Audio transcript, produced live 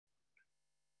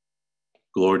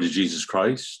Glory to Jesus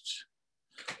Christ.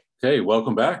 Okay,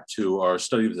 welcome back to our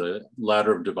study of the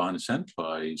Ladder of Divine Ascent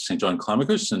by St. John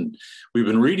Climacus. And we've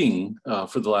been reading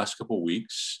for the last couple of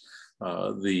weeks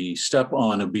the step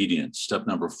on obedience, step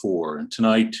number 4. And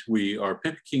tonight we are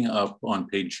picking up on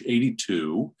page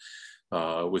 82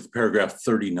 with paragraph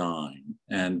 39.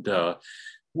 And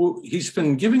he's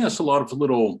been giving us a lot of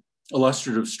little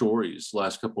illustrative stories the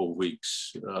last couple of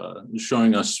weeks,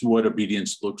 showing us what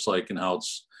obedience looks like and how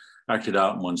it's acted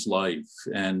out in one's life.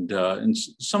 And in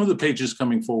some of the pages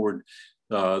coming forward,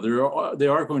 they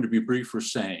are going to be briefer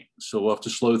sayings. So we'll have to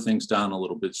slow things down a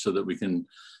little bit so that we can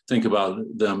think about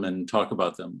them and talk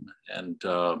about them. And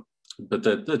but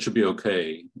that should be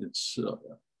okay. It's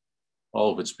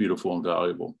all of it's beautiful and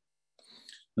valuable.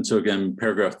 And so again,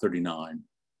 paragraph 39.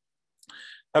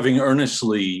 Having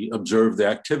earnestly observed the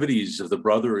activities of the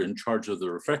brother in charge of the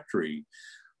refectory,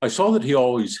 I saw that he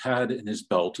always had in his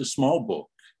belt a small book.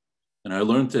 And I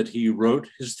learned that he wrote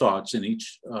his thoughts in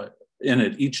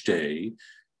it each day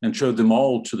and showed them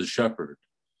all to the shepherd.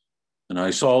 And I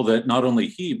saw that not only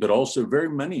he, but also very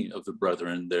many of the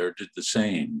brethren there did the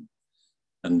same.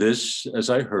 And this, as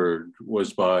I heard,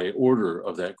 was by order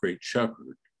of that great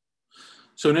shepherd.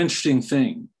 So an interesting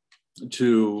thing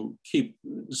to keep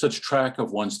such track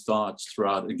of one's thoughts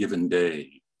throughout a given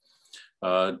day.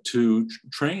 To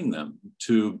train them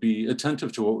to be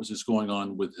attentive to what was going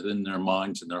on within their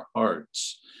minds and their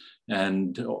hearts,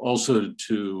 and also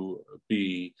to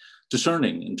be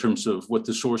discerning in terms of what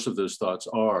the source of those thoughts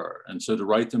are. And so to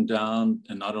write them down,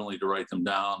 and not only to write them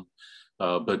down,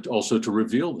 but also to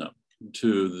reveal them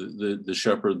to the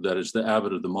shepherd that is the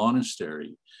abbot of the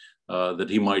monastery, that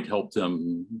he might help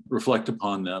them reflect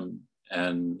upon them,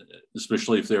 and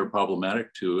especially if they're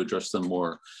problematic, to address them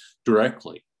more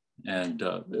directly. And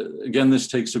again, this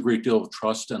takes a great deal of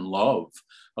trust and love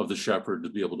of the shepherd to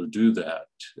be able to do that,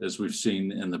 as we've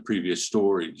seen in the previous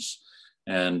stories.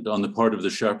 And on the part of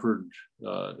the shepherd,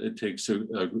 it takes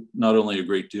not only a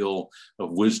great deal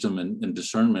of wisdom and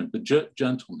discernment, but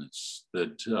gentleness,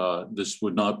 that this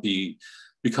would not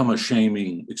become a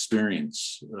shaming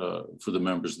experience for the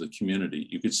members of the community.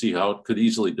 You could see how it could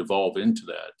easily devolve into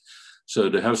that. So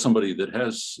to have somebody that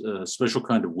has a special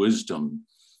kind of wisdom,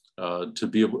 to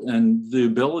be able, and the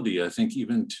ability, I think,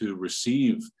 even to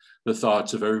receive the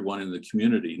thoughts of everyone in the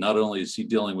community. Not only is he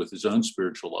dealing with his own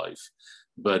spiritual life,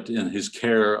 but in his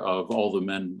care of all the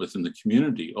men within the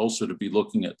community, also to be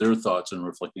looking at their thoughts and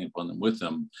reflecting upon them with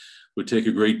them, would take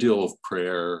a great deal of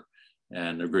prayer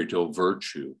and a great deal of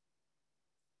virtue.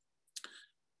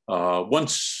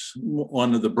 Once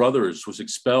one of the brothers was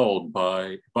expelled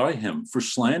by him for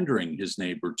slandering his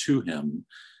neighbor to him,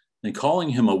 and calling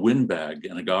him a windbag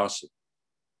and a gossip.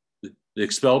 The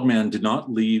expelled man did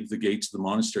not leave the gates of the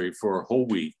monastery for a whole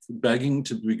week, begging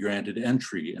to be granted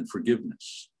entry and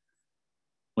forgiveness.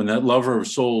 When that lover of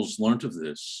souls learnt of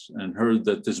this and heard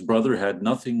that this brother had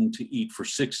nothing to eat for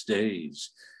 6 days,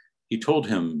 he told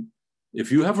him,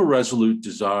 "If you have a resolute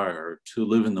desire to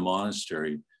live in the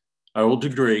monastery, I will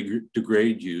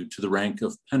degrade you to the rank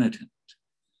of penitent."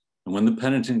 And when the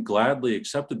penitent gladly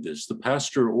accepted this, the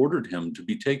pastor ordered him to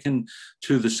be taken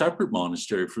to the separate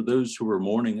monastery for those who were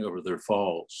mourning over their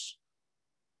falls.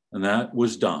 And that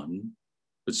was done.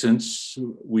 But since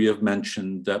we have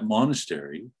mentioned that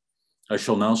monastery, I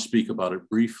shall now speak about it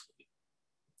briefly.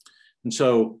 And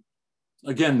so,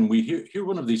 again, we hear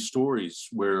one of these stories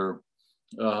where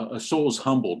a soul is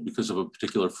humbled because of a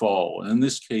particular fall. And in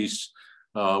this case,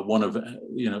 one of,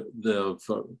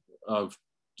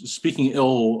 speaking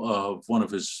ill of one of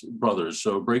his brothers,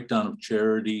 so a breakdown of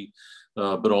charity,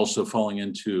 but also falling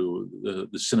into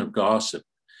the sin of gossip,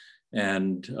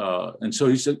 and so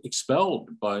he's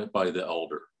expelled by the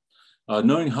elder,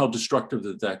 knowing how destructive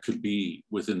that could be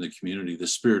within the community. The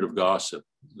spirit of gossip,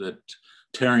 that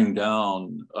tearing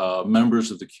down members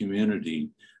of the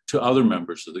community to other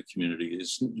members of the community,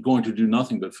 is going to do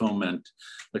nothing but foment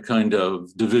a kind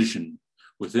of division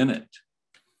within it.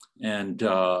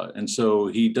 And so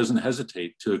he doesn't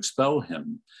hesitate to expel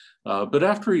him. But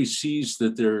after he sees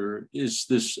that there is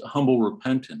this humble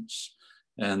repentance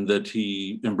and that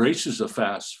he embraces a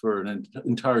fast for an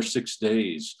entire 6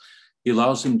 days, he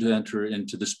allows him to enter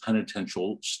into this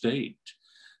penitential state.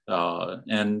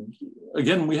 And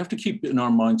again, we have to keep in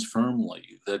our minds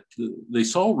firmly that they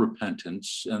saw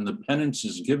repentance and the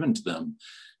penances given to them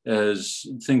as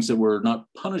things that were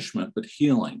not punishment, but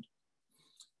healing,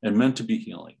 and meant to be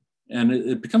healing. And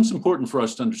it becomes important for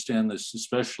us to understand this,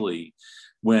 especially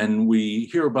when we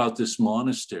hear about this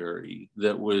monastery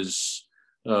that was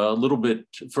a little bit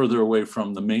further away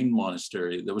from the main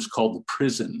monastery that was called the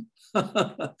prison.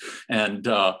 And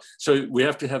so we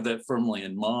have to have that firmly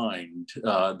in mind,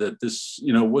 that this,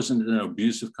 wasn't an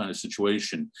abusive kind of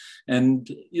situation. And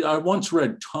I once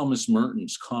read Thomas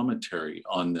Merton's commentary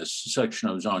on this section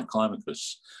of John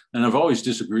Climacus, and I've always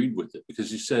disagreed with it,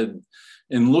 because he said,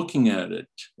 in looking at it,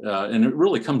 and it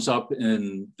really comes up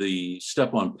in the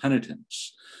step on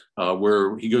penitence,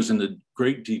 where he goes into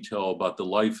great detail about the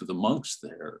life of the monks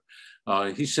there.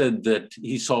 He said that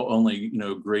he saw only,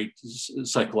 great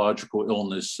psychological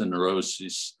illness and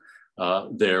neuroses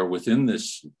there within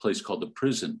this place called the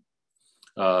prison.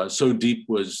 So deep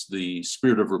was the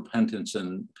spirit of repentance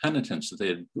and penitence that they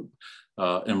had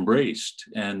embraced.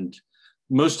 And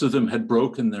most of them had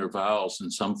broken their vows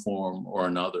in some form or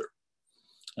another,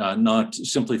 not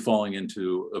simply falling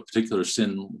into a particular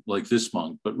sin like this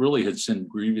monk, but really had sinned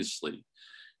grievously.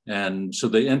 And so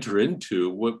they enter into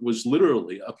what was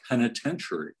literally a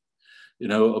penitentiary,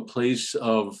 a place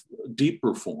of deep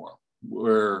reform,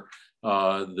 where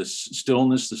the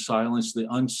stillness, the silence, the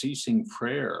unceasing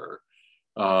prayer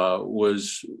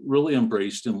was really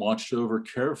embraced and watched over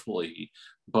carefully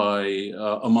by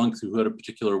a monk who had a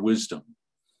particular wisdom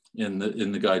in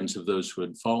the guidance of those who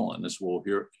had fallen, as we'll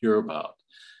hear about.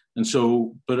 And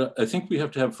so, but I think we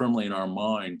have to have firmly in our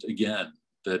mind, again,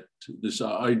 that this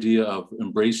idea of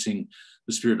embracing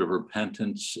the spirit of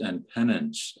repentance and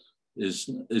penance is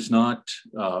not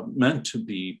meant to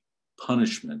be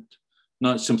punishment,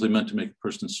 not simply meant to make a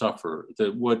person suffer.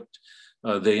 That what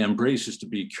they embrace is to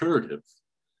be curative,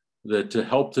 that to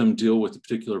help them deal with the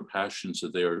particular passions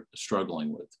that they are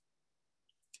struggling with.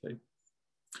 Okay.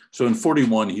 So in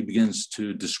 41, he begins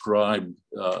to describe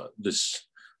this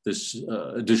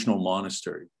additional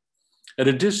monastery. At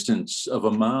a distance of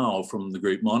a mile from the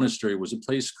great monastery was a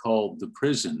place called the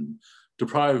prison,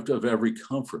 deprived of every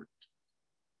comfort.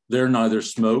 There neither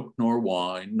smoke nor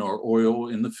wine nor oil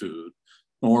in the food,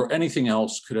 nor anything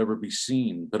else could ever be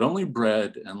seen, but only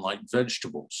bread and light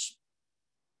vegetables.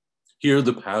 Here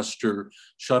the pastor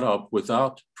shut up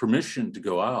without permission to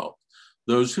go out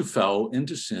those who fell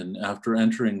into sin after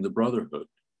entering the brotherhood,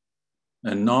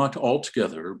 and not all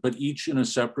together, but each in a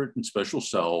separate and special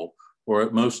cell, or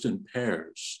at most in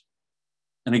pairs.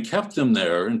 And he kept them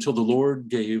there until the Lord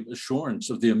gave assurance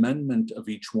of the amendment of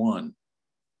each one.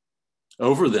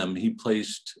 Over them he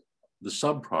placed the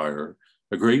subprior,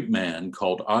 a great man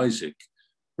called Isaac,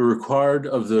 who required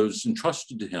of those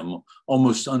entrusted to him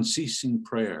almost unceasing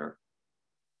prayer.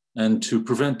 And to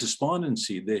prevent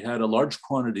despondency, they had a large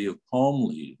quantity of palm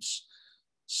leaves.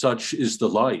 Such is the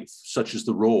life, such is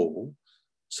the role,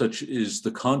 such is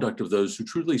the conduct of those who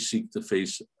truly seek the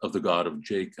face of the God of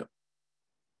Jacob.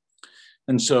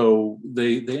 And so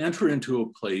they enter into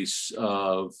a place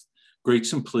of great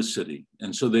simplicity.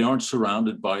 And so they aren't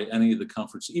surrounded by any of the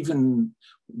comforts, even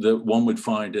that one would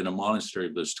find in a monastery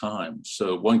of this time.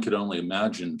 So one could only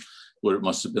imagine what it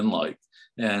must have been like.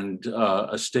 And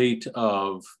a state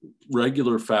of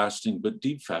regular fasting, but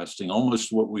deep fasting,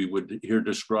 almost what we would hear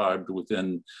described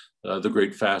within the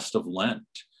great fast of Lent.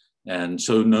 And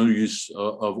so no use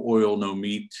of oil, no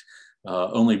meat,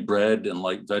 only bread and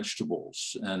light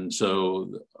vegetables. And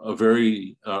so a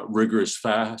very rigorous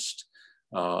fast,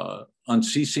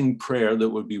 unceasing prayer that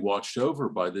would be watched over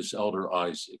by this elder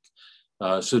Isaac.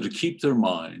 So to keep their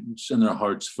minds and their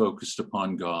hearts focused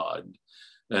upon God,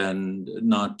 and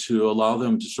not to allow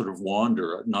them to sort of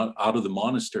wander, not out of the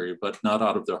monastery, but not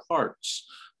out of their hearts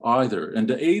either. And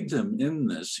to aid them in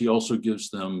this, he also gives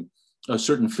them a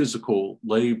certain physical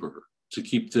labor to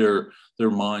keep their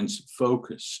minds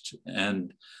focused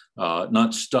and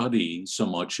not study so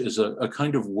much as a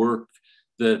kind of work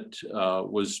that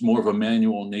was more of a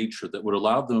manual nature that would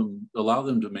allow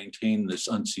them to maintain this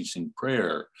unceasing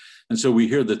prayer. And so we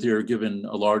hear that they are given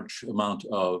a large amount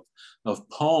of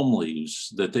palm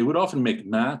leaves that they would often make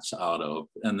mats out of,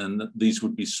 and then these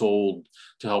would be sold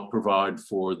to help provide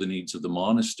for the needs of the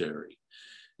monastery.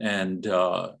 And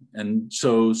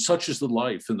so such is the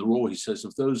life and the role, he says,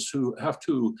 of those who have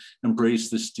to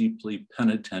embrace this deeply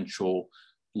penitential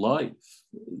life,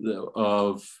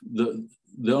 of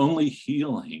the only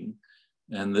healing,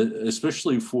 and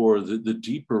especially for the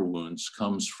deeper wounds,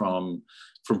 comes from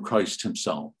Christ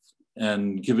himself,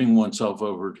 and giving oneself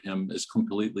over to him as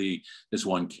completely as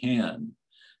one can.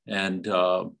 And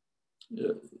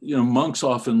monks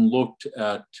often looked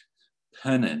at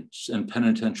penance and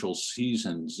penitential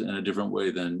seasons in a different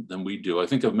way than we do. I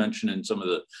think I've mentioned in some of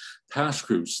the past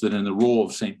groups that in the role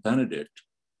of Saint Benedict,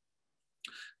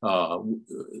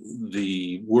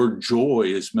 the word joy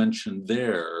is mentioned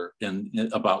there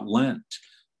about Lent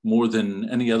more than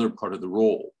any other part of the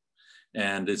role.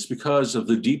 And it's because of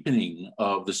the deepening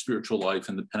of the spiritual life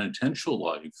and the penitential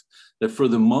life that for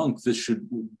the monk, this should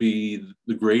be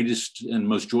the greatest and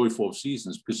most joyful of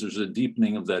seasons, because there's a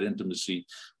deepening of that intimacy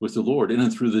with the Lord in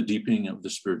and through the deepening of the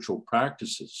spiritual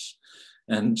practices.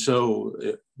 And so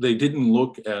they didn't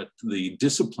look at the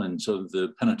disciplines of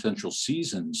the penitential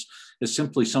seasons as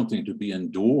simply something to be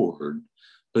endured,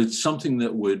 but something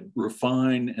that would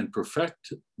refine and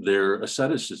perfect their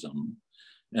asceticism.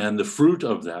 And the fruit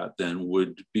of that then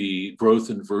would be growth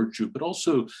in virtue, but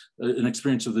also an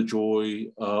experience of the joy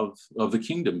of the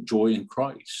kingdom, joy in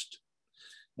Christ.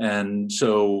 And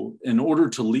so in order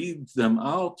to lead them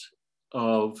out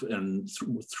of and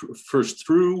first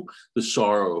through the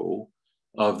sorrow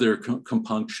of their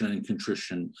compunction and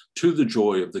contrition to the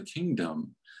joy of the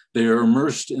kingdom, they are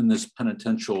immersed in this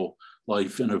penitential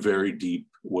life in a very deep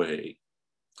way.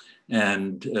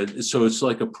 And so it's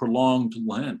like a prolonged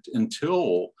Lent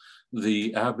until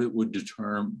the abbot would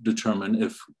determine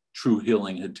if true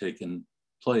healing had taken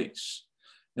place.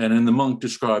 And in the monk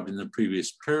described in the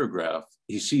previous paragraph,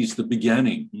 he sees the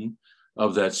beginning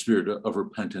of that spirit of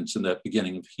repentance and that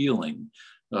beginning of healing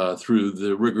through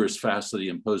the rigorous fast that he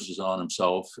imposes on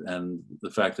himself and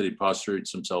the fact that he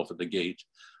prostrates himself at the gate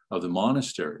of the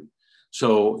monastery.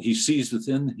 So he sees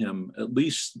within him at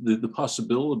least the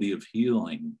possibility of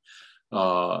healing,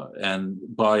 and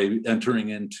by entering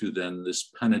into then this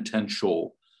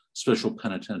special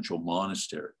penitential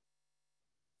monastery.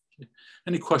 Okay.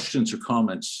 Any questions or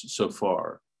comments so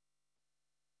far?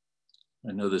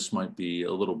 I know this might be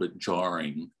a little bit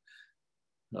jarring.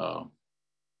 Okay,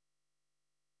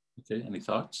 any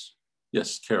thoughts?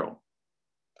 Yes, Carol.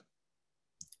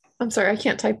 I'm sorry, I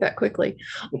can't type that quickly.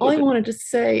 All I wanted to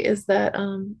say is that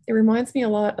it reminds me a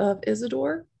lot of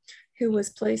Isidore, who was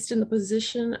placed in the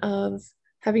position of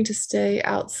having to stay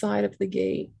outside of the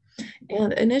gate.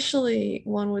 And initially,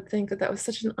 one would think that that was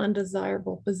such an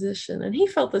undesirable position. And he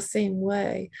felt the same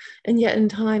way. And yet, in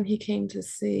time, he came to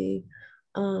see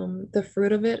the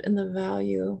fruit of it and the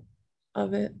value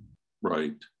of it.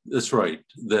 Right. That's right.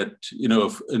 That, you know,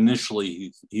 if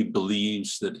initially he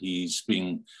believes that he's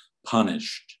being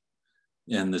punished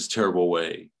in this terrible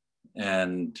way,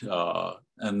 and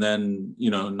then, you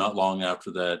know, not long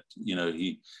after that, you know,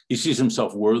 he sees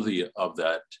himself worthy of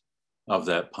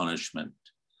that punishment,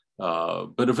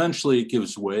 but eventually it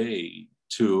gives way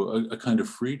to a kind of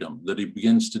freedom, that he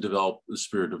begins to develop the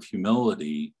spirit of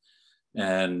humility,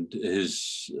 and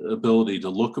his ability to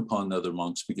look upon the other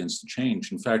monks begins to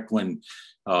change. In fact, when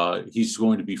he's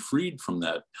going to be freed from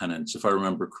that penance, if I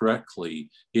remember correctly,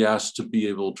 he asks to be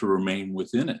able to remain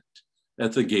within it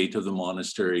at the gate of the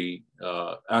monastery,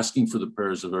 asking for the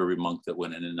prayers of every monk that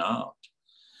went in and out.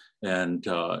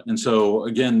 And so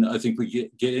again, I think we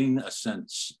gain a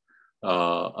sense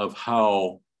of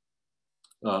how,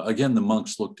 again, the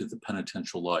monks looked at the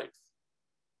penitential life.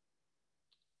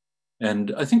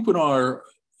 And I think when our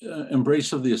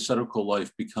embrace of the ascetical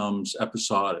life becomes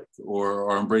episodic, or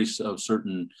our embrace of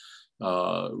certain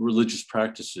religious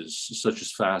practices, such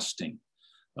as fasting,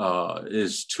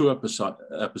 is too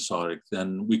episodic,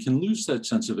 then we can lose that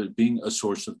sense of it being a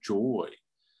source of joy,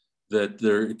 that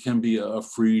there can be a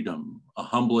freedom, a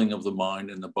humbling of the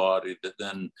mind and the body that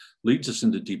then leads us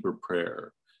into deeper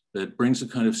prayer, that brings a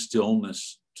kind of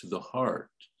stillness to the heart.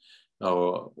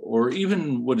 Or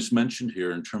even what is mentioned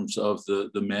here in terms of the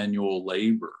manual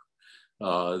labor,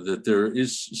 that there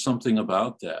is something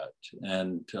about that.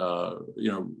 And,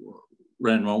 you know,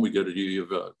 Ren, why don't we go to you? You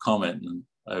have a comment, and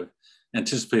I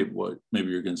anticipate what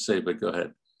maybe you're going to say, but go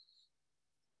ahead.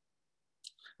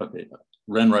 Okay.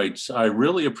 Ren writes, I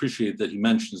really appreciate that he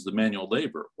mentions the manual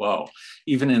labor. Wow.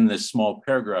 Even in this small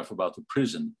paragraph about the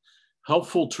prison,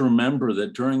 helpful to remember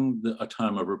that during a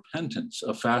time of repentance,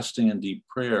 of fasting and deep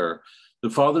prayer, the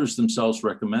fathers themselves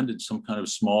recommended some kind of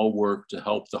small work to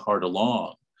help the heart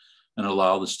along and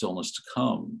allow the stillness to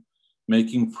come.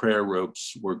 Making prayer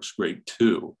ropes works great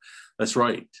too. That's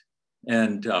right.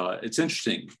 And it's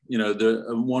interesting, you know,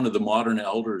 one of the modern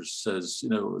elders says, you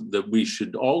know, that we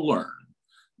should all learn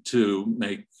to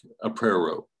make a prayer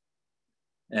rope.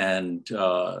 And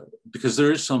because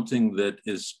there is something that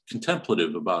is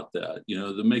contemplative about that, you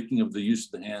know, the making of the use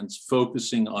of the hands,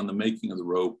 focusing on the making of the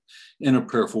rope in a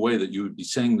prayerful way, that you would be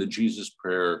saying the Jesus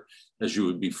prayer as you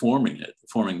would be forming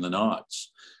the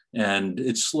knots. And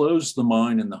it slows the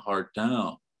mind and the heart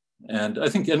down. And I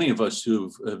think any of us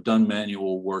who have done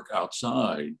manual work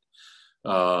outside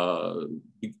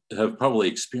have probably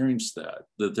experienced that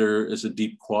there is a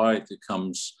deep quiet that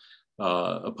comes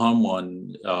upon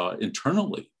one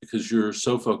internally, because you're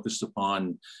so focused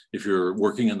upon, if you're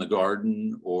working in the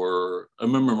garden, or I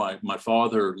remember my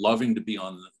father loving to be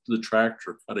on the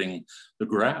tractor cutting the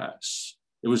grass.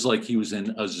 It was like he was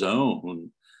in a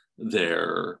zone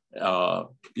there,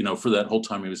 for that whole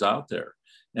time he was out there.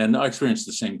 And I experienced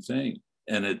the same thing.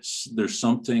 And there's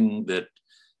something that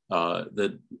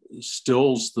that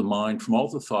stills the mind from all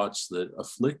the thoughts that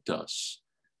afflict us.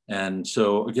 And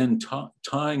so again,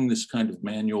 tying this kind of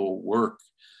manual work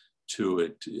to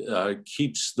it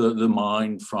keeps the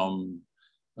mind from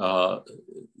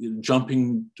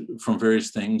jumping from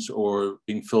various things, or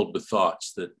being filled with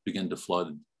thoughts that begin to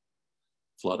flood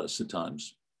us at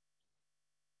times.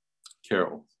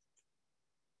 Carol.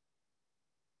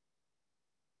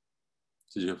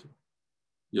 So you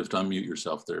have to unmute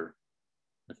yourself there.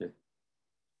 Okay.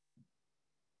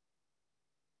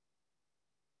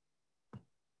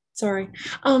 Sorry.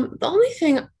 The only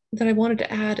thing that I wanted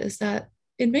to add is that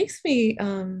it makes me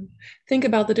think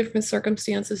about the different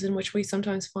circumstances in which we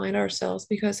sometimes find ourselves,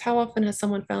 because how often has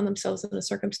someone found themselves in a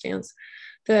circumstance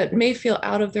that may feel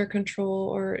out of their control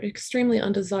or extremely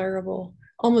undesirable,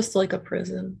 almost like a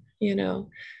prison, and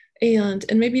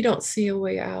maybe don't see a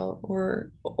way out,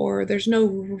 or there's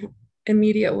no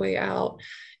immediate way out.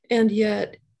 And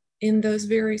yet in those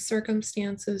very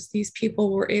circumstances, these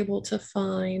people were able to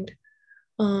find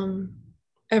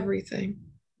everything.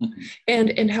 Mm-hmm.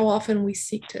 And how often we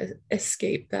seek to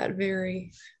escape that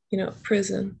very,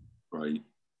 prison. Right.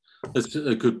 That's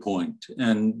a good point.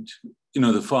 And,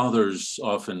 the fathers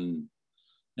often,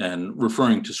 and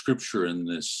referring to scripture in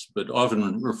this, but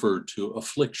often referred to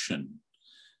affliction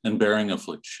and bearing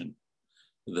affliction,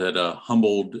 that a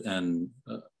humbled and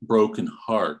broken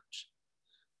heart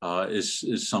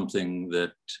is something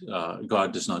that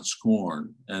God does not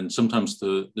scorn. And sometimes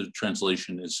the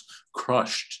translation is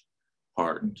crushed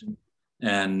heart. Mm-hmm.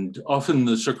 And often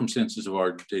the circumstances of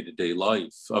our day-to-day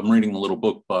life. I'm reading a little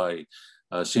book by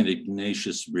St.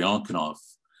 Ignatius Bryankunov.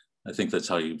 I think that's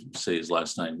how you say his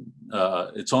last name.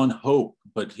 It's on hope,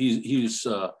 but he's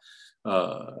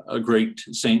a great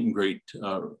saint and great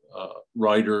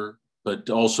writer, but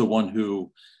also one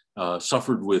who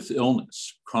suffered with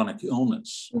illness, chronic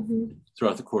illness, mm-hmm.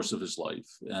 throughout the course of his life.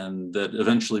 And that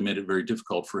eventually made it very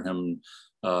difficult for him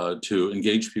to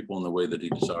engage people in the way that he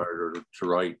desired, or to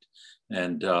write.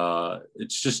 And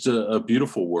it's just a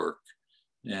beautiful work.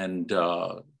 And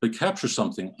but captures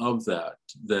something of that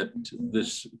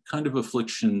this kind of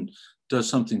affliction does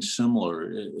something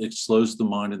similar. It slows the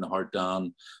mind and the heart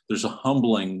down. There's a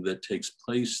humbling that takes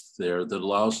place there that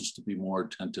allows us to be more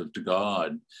attentive to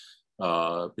God,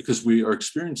 because we are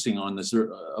experiencing on this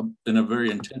in a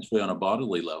very intense way on a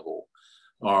bodily level,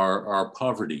 our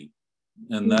poverty.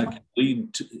 And that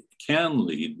can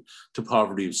lead to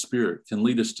poverty of spirit, can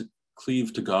lead us to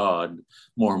cleave to God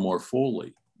more and more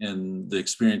fully in the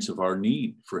experience of our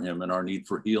need for him, and our need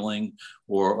for healing,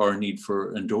 or our need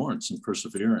for endurance and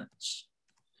perseverance.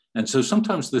 And so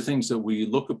sometimes the things that we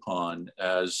look upon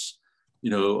as,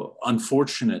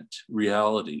 unfortunate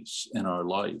realities in our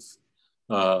life,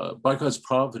 by God's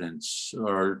providence,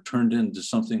 are turned into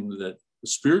something that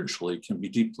spiritually can be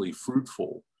deeply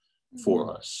fruitful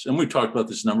for us. And we've talked about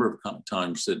this a number of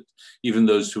times, that even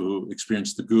those who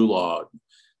experienced the Gulag,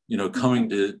 coming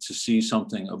to see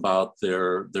something about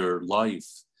their life,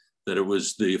 that it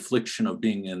was the affliction of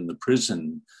being in the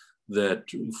prison that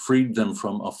freed them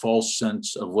from a false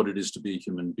sense of what it is to be a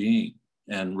human being,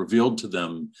 and revealed to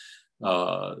them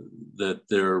that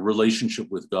their relationship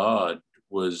with God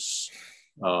was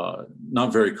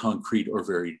not very concrete or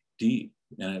very deep.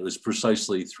 And it was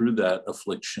precisely through that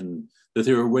affliction that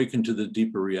they were awakened to the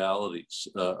deeper realities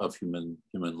of human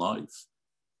life.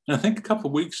 And I think a couple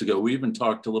of weeks ago, we even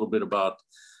talked a little bit about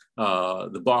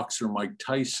the boxer Mike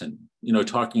Tyson,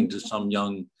 talking to some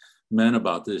young men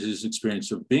about this, his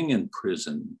experience of being in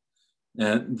prison,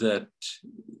 and that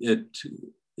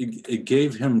it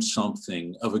gave him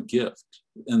something of a gift,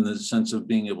 in the sense of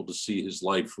being able to see his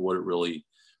life for what it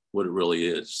really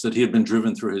is. That he had been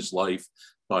driven through his life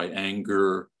by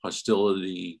anger,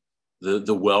 hostility,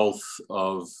 the wealth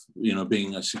of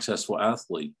being a successful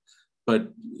athlete. But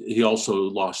he also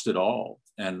lost it all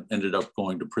and ended up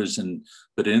going to prison.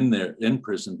 But in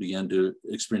prison, began to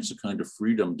experience a kind of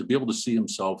freedom to be able to see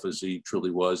himself as he truly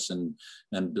was,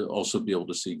 and also be able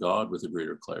to see God with a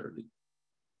greater clarity.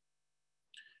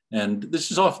 And this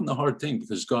is often the hard thing,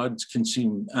 because God can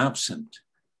seem absent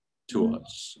to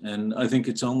us. And I think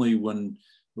it's only when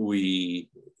we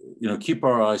keep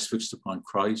our eyes fixed upon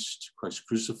Christ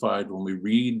crucified, when we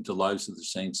read the lives of the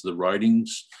saints, the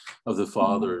writings of the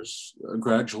fathers,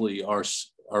 gradually our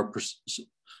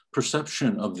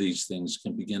perception of these things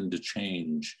can begin to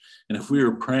change. And if we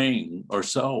are praying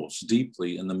ourselves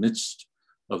deeply in the midst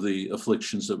of the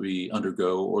afflictions that we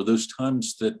undergo, or those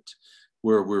times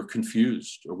where we're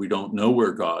confused, or we don't know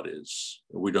where God is,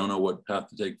 or we don't know what path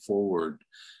to take forward,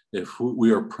 if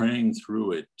we are praying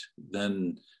through it,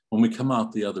 then when we come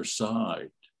out the other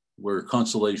side, where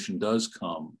consolation does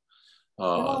come,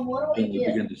 then we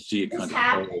begin to see a kind of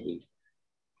clarity.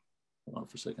 Hold on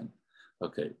for a second.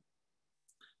 Okay.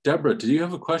 Deborah, do you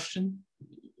have a question?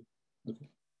 Okay.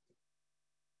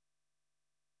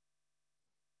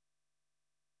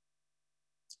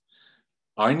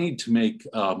 I need to make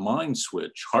a mind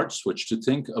switch, heart switch, to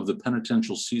think of the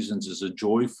penitential seasons as a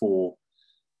joyful,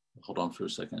 hold on for a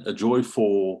second, a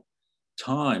joyful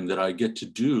time that I get to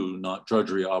do, not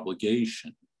drudgery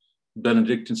obligation.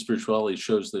 Benedictine spirituality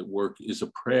shows that work is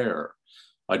a prayer.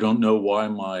 I don't know why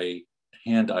my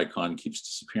hand icon keeps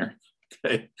disappearing.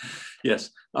 Okay, yes,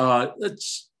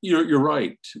 you're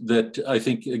right that I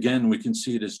think, again, we can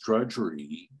see it as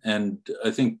drudgery. And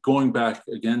I think going back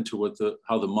again to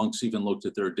how the monks even looked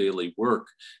at their daily work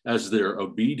as their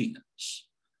obedience,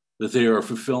 that they are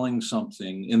fulfilling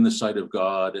something in the sight of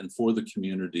God and for the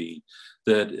community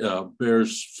that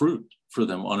bears fruit for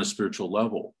them on a spiritual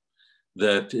level,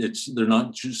 that they're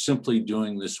not just simply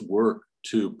doing this work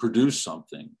to produce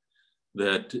something,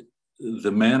 that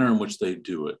the manner in which they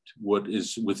do it, what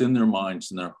is within their minds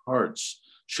and their hearts,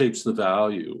 shapes the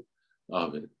value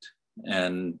of it.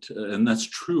 And that's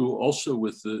true also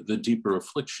with the deeper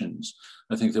afflictions,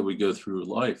 I think, that we go through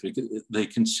life. They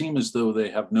can seem as though they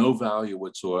have no value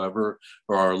whatsoever,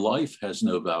 or our life has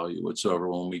no value whatsoever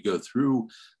when we go through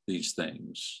these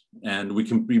things. And we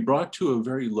can be brought to a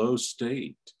very low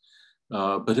state.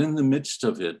 But in the midst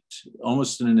of it,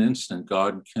 almost in an instant,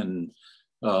 God can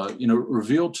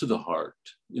reveal to the heart,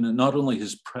 not only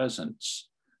his presence,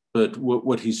 but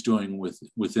what he's doing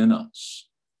within us,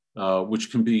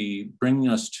 which can be bringing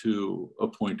us to a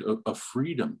point of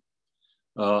freedom,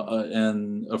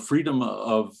 and a freedom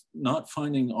of not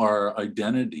finding our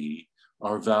identity,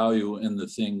 our value in the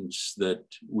things that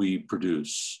we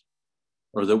produce,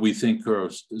 or that we think are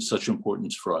of such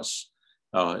importance for us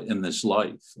in this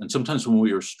life. And sometimes when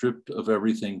we are stripped of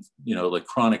everything, like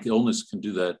chronic illness can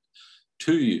do that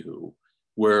to you,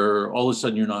 where all of a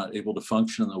sudden you're not able to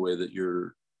function in the way that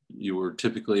you were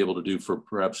typically able to do for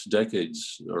perhaps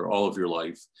decades or all of your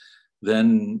life,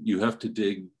 then you have to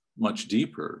dig much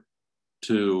deeper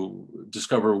to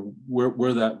discover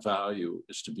where that value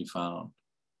is to be found.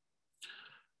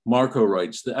 Marco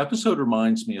writes, the episode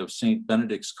reminds me of Saint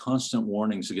Benedict's constant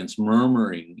warnings against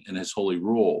murmuring in his holy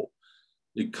role.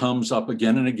 It comes up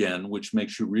again and again, which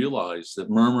makes you realize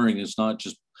that murmuring is not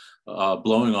just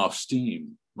blowing off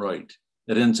steam, right?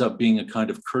 It ends up being a kind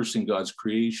of cursing God's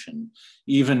creation.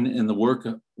 Even in the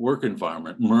work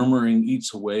environment, murmuring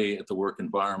eats away at the work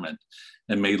environment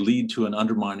and may lead to an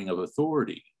undermining of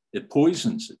authority. It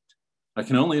poisons it. I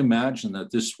can only imagine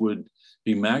that this would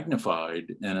be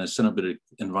magnified in a cenobitic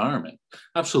environment.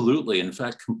 Absolutely. In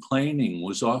fact, complaining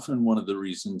was often one of the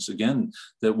reasons, again,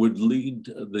 that would lead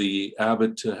the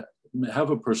abbot to have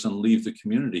a person leave the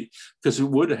community, because it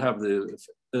would have the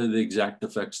exact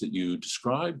effects that you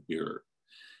describe here.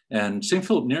 And St.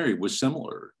 Philip Neri was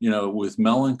similar, with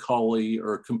melancholy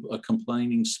or a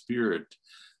complaining spirit,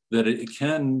 that it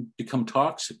can become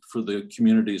toxic for the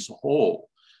community as a whole.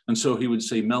 And so he would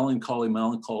say, melancholy,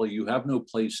 melancholy, you have no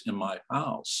place in my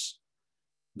house.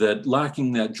 That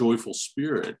lacking that joyful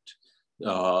spirit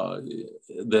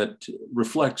that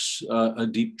reflects a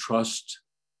deep trust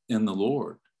in the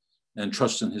Lord and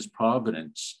trust in his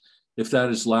providence. If that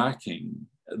is lacking,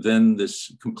 then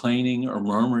this complaining or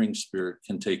murmuring spirit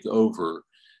can take over,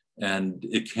 and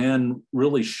it can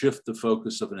really shift the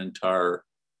focus of an entire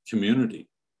community.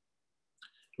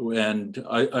 And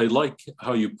I like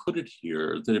how you put it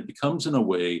here, that it becomes, in a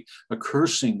way, a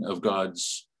cursing of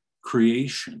God's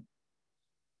creation.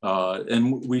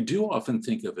 And we do often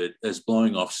think of it as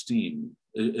blowing off steam,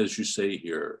 as you say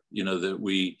here, that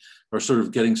we are sort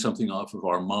of getting something off of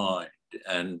our mind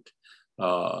and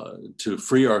to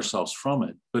free ourselves from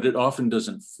it. But it often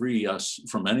doesn't free us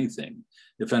from anything.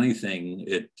 If anything,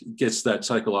 it gets that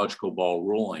psychological ball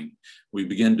rolling. We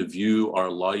begin to view our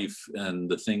life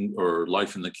and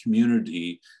life in the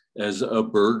community as a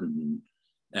burden.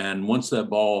 And once that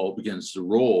ball begins to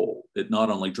roll, it not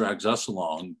only drags us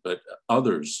along, but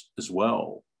others as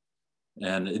well.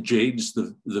 And it jades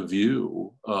the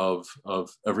view of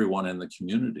everyone in the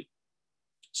community.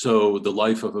 So the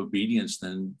life of obedience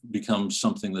then becomes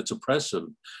something that's oppressive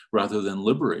rather than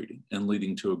liberating and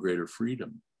leading to a greater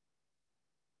freedom.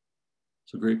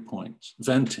 It's a great point.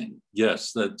 Venting.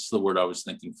 Yes, that's the word I was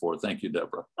thinking for. Thank you,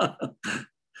 Deborah.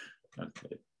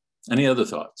 Okay. Any other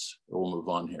thoughts? Or we'll move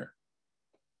on here.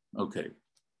 Okay.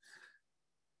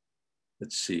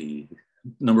 Let's see.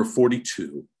 Number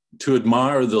 42. To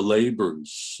admire the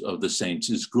labors of the saints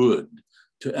is good,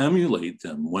 to emulate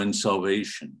them wins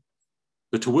salvation.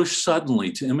 But to wish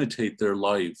suddenly to imitate their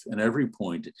life in every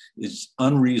point is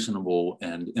unreasonable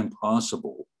and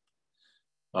impossible.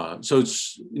 So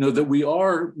it's, that we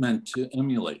are meant to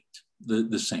emulate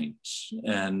the saints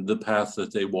and the path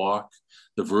that they walk,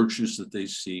 the virtues that they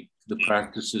seek, the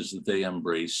practices that they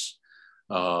embrace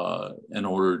in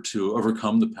order to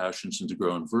overcome the passions and to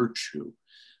grow in virtue.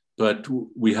 But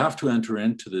we have to enter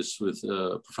into this with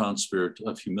a profound spirit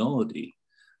of humility,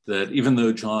 that even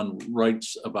though John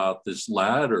writes about this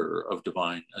ladder of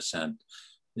divine ascent,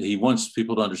 he wants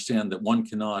people to understand that one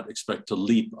cannot expect to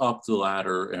leap up the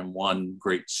ladder in one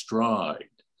great stride.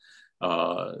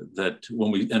 That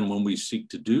when we seek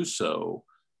to do so,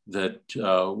 that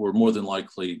we're more than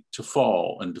likely to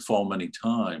fall, and to fall many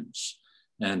times,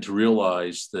 and to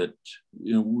realize that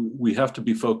we have to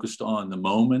be focused on the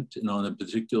moment and on the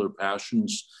particular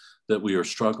passions that we are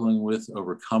struggling with,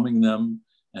 overcoming them,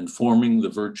 and forming the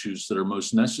virtues that are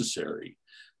most necessary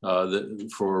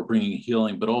for bringing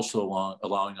healing, but also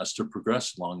allowing us to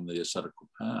progress along the ascetical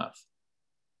path.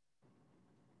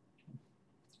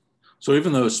 So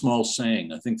even though a small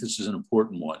saying, I think this is an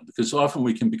important one, because often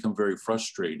we can become very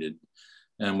frustrated,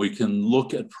 and we can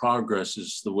look at progress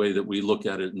as the way that we look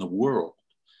at it in the world,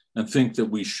 and think that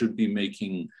we should be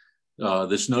making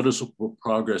this noticeable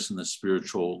progress in the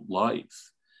spiritual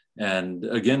life. And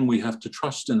again, we have to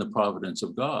trust in the providence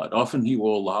of God. Often he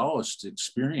will allow us to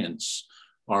experience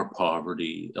our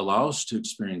poverty, allow us to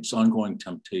experience ongoing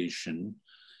temptation,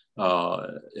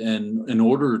 and in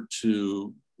order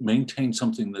to maintain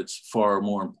something that's far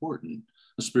more important,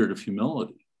 a spirit of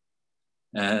humility.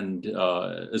 And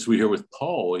as we hear with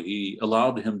Paul, he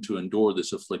allowed him to endure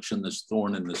this affliction, this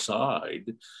thorn in the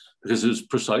side, because it was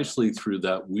precisely through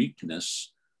that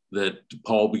weakness that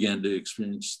Paul began to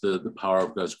experience the power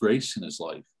of God's grace in his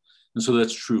life. And so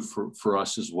that's true for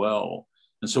us as well.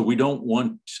 And so we don't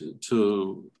want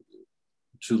to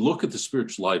look at the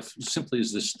spiritual life simply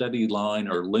as this steady line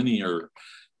or linear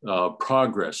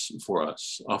progress for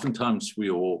us. Oftentimes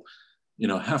we will,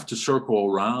 have to circle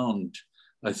around,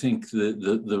 I think,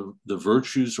 the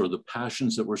virtues or the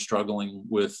passions that we're struggling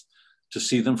with, to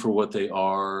see them for what they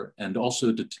are, and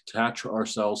also to detach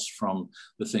ourselves from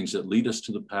the things that lead us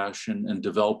to the passion, and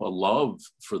develop a love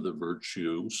for the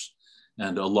virtues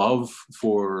and a love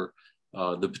for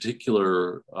the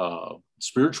particular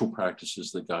spiritual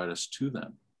practices that guide us to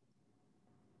them.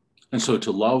 And so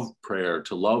to love prayer,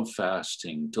 to love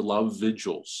fasting, to love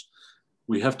vigils,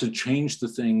 we have to change the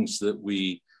things that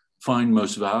we find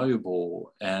most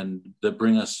valuable and that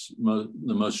bring us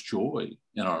the most joy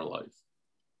in our life.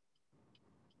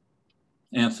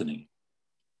 Anthony,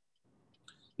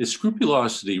 is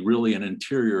scrupulosity really an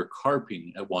interior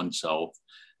carping at oneself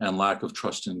and lack of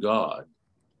trust in God?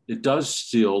 It does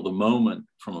steal the moment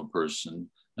from a person,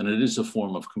 and it is a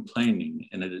form of complaining,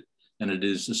 and it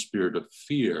is a spirit of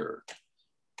fear.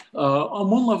 On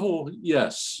one level,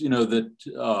 yes,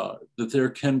 that there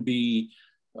can be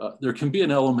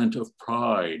an element of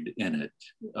pride in it.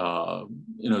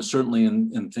 Certainly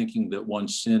in thinking that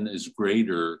one's sin is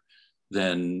greater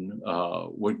than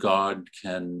what God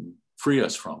can free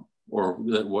us from, or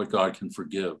that what God can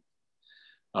forgive.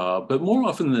 But more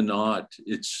often than not,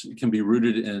 it can be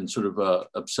rooted in sort of a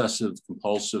obsessive,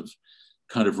 compulsive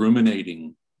kind of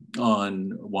ruminating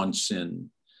on one's sin,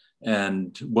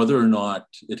 and whether or not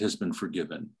it has been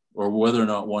forgiven, or whether or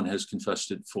not one has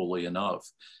confessed it fully enough.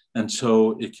 And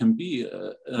so it can be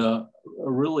a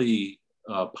really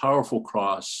powerful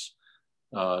cross,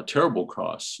 terrible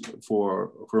cross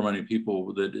for many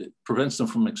people, that it prevents them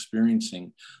from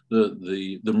experiencing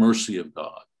the mercy of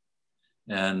God,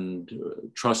 and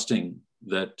trusting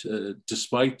that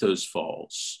despite those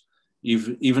faults,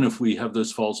 even if we have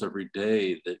those faults every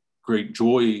day, that great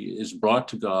joy is brought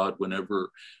to God whenever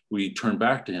we turn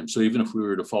back to him. So even if we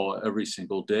were to fall every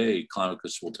single day,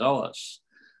 Climacus will tell us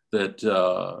that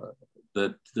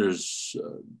that there's,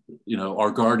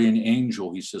 our guardian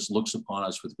angel, he says, looks upon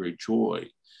us with great joy.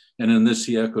 And in this,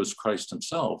 he echoes Christ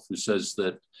himself, who says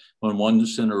that when one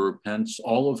sinner repents,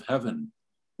 all of heaven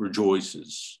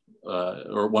rejoices.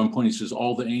 Or at one point, he says,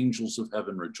 all the angels of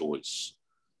heaven rejoice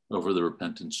over the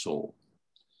repentant soul.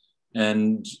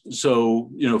 And so,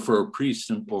 for a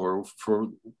priest or for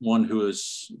one who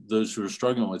is, those who are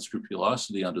struggling with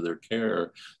scrupulosity under their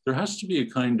care, there has to be a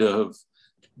kind of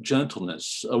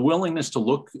gentleness, a willingness to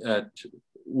look at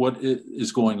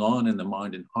is going on in the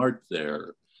mind and heart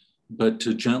there, but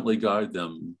to gently guide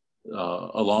them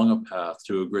along a path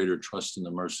to a greater trust in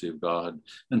the mercy of God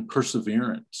and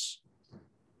perseverance.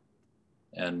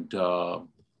 And,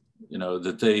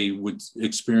 that they would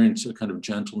experience a kind of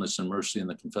gentleness and mercy in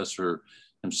the confessor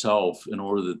himself in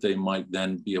order that they might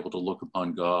then be able to look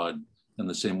upon God in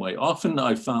the same way. Often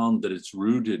I found that it's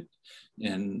rooted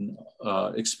in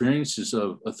experiences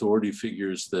of authority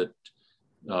figures that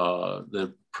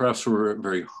perhaps were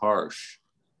very harsh,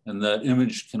 and that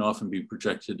image can often be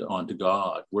projected onto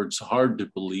God, where it's hard to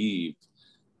believe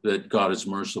that God is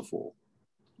merciful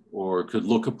or could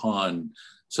look upon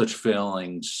such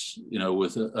failings,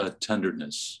 with a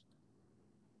tenderness.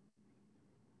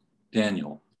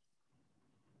 Daniel.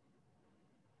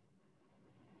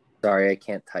 Sorry, I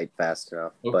can't type fast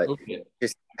enough, but okay.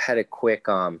 Just had a quick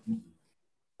comment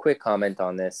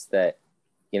on this that,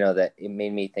 that it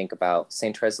made me think about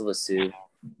Saint Therese of Lisieux.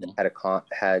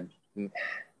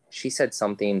 She said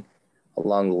something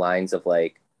along the lines of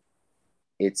like,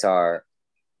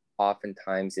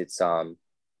 oftentimes it's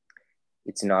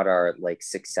not our like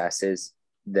successes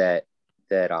that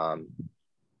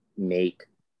make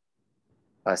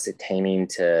us attaining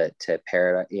to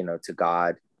paradise, to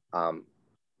God,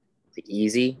 like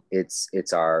easy. It's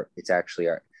actually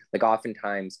our, like,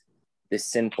 oftentimes this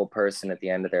sinful person at the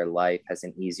end of their life has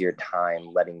an easier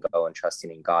time letting go and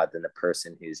trusting in God than the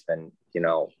person who's been,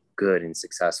 good and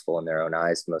successful in their own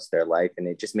eyes most of their life. And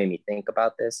it just made me think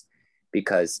about this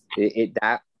because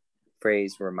that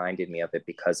phrase reminded me of it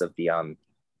because of the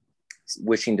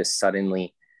wishing to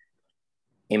suddenly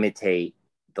imitate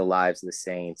the lives of the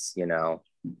saints,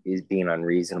 is being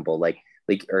unreasonable,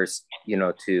 or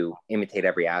to imitate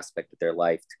every aspect of their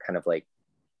life, to kind of like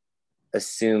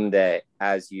assume that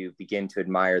as you begin to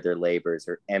admire their labors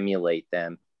or emulate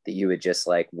them, that you would just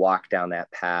like walk down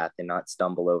that path and not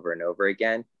stumble over and over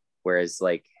again. Whereas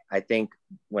like, I think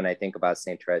when I think about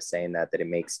Saint Therese saying that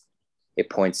it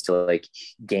points to like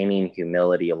gaining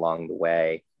humility along the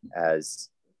way as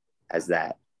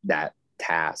that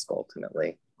task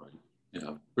ultimately. Right.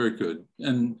 Yeah, very good.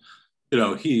 And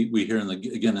we hear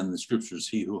again in the scriptures,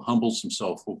 he who humbles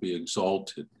himself will be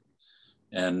exalted.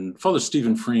 And Father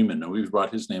Stephen Freeman, and we've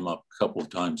brought his name up a couple of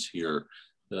times here.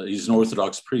 He's an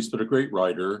Orthodox priest, but a great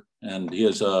writer, and he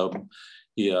has a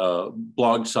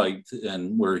blog site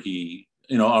and where he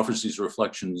offers these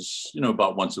reflections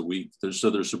about once a week. They're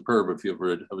superb if you ever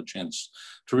have a chance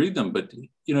to read them. But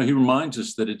he reminds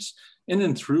us that it's in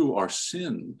and through our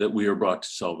sin that we are brought to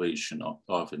salvation.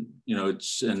 Often,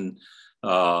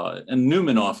 and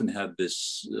Newman often had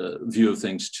this view of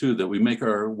things too, that we make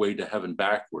our way to heaven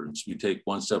backwards. We take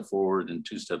one step forward and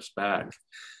two steps back,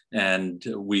 and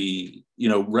we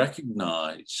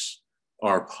recognize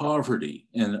our poverty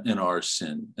in our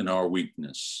sin, in our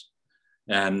weakness,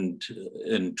 and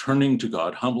in turning to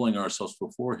God, humbling ourselves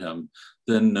before him,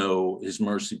 then know his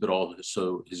mercy, but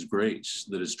also his grace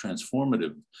that is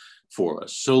transformative for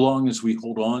us. So long as we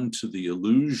hold on to the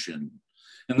illusion,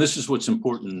 and this is what's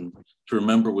important to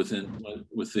remember with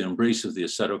the embrace of the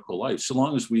ascetical life, so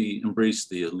long as we embrace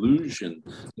the illusion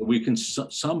that we can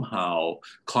somehow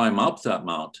climb up that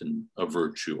mountain of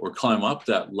virtue or climb up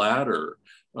that ladder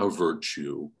of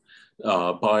virtue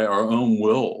by our own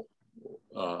will,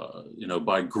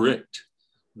 by grit,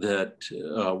 that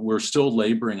we're still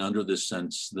laboring under this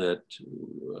sense that,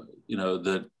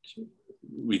 that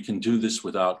we can do this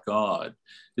without God.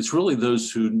 It's really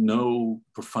those who know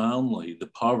profoundly the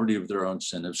poverty of their own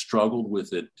sin, have struggled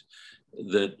with it,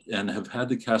 and have had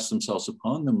to cast themselves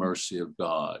upon the mercy of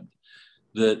God,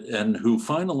 and who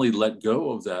finally let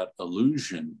go of that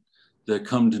illusion, that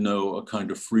come to know a kind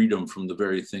of freedom from the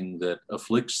very thing that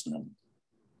afflicts them.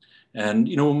 And,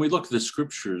 when we look at the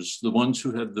scriptures, the ones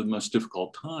who had the most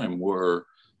difficult time were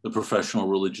the professional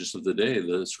religious of the day,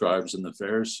 the scribes and the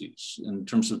Pharisees, in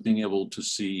terms of being able to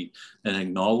see and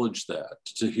acknowledge that,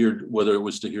 to hear, whether it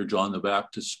was to hear John the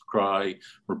Baptist cry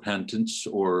repentance,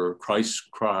 or Christ's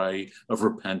cry of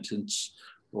repentance,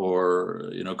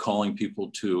 or, calling people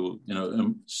to,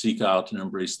 seek out and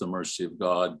embrace the mercy of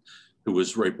God who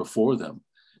was right before them.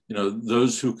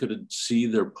 Those who could see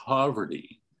their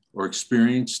poverty or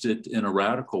experienced it in a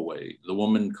radical way, the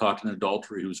woman caught in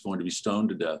adultery who was going to be stoned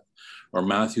to death, or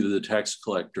Matthew the tax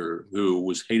collector who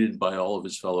was hated by all of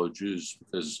his fellow Jews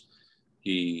because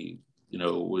he,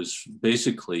 was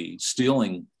basically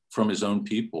stealing from his own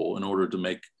people in order to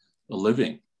make a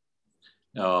living.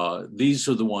 These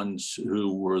are the ones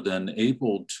who were then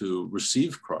able to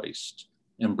receive Christ,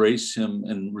 embrace him,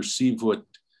 and receive what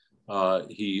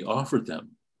he offered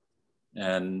them.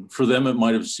 And for them, it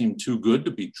might have seemed too good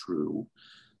to be true,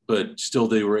 but still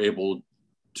they were able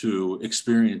to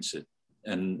experience it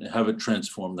and have it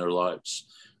transform their lives.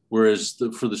 Whereas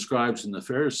for the scribes and the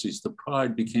Pharisees, the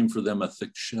pride became for them a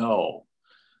thick shell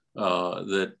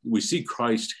that we see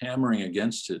Christ hammering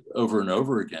against it over and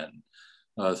over again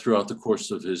throughout the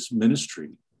course of his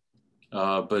ministry,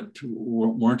 but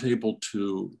weren't able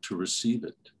to receive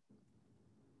it.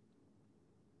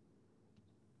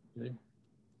 Okay.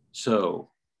 So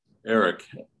Eric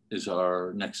is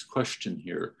our next question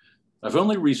here. I've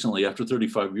only recently, after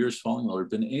 35 years following the Lord,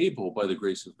 been able, by the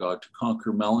grace of God, to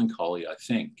conquer melancholy, I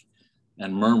think,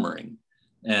 and murmuring.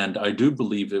 And I do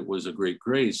believe it was a great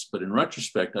grace, but in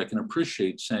retrospect, I can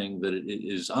appreciate saying that it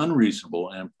is unreasonable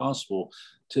and impossible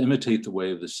to imitate the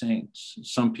way of the saints.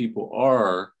 Some people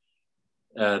are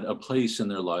at a place in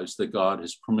their lives that God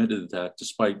has permitted that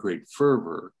despite great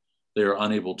fervor, they are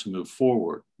unable to move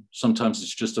forward. Sometimes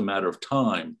it's just a matter of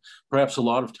time, perhaps a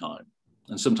lot of time.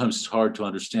 And sometimes it's hard to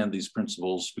understand these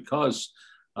principles because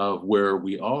of where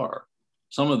we are.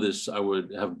 Some of this I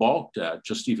would have balked at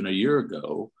just even a year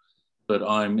ago, but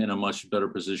I'm in a much better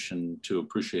position to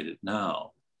appreciate it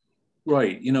now.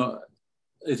 Right, you know,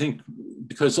 I think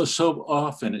because so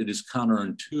often it is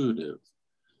counterintuitive,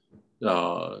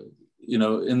 you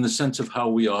know, in the sense of how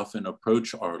we often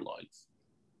approach our life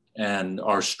and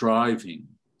our striving,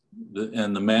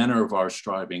 and the manner of our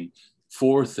striving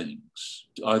for things,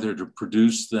 either to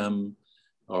produce them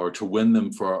or to win them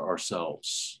for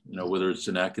ourselves, you know, whether it's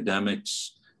in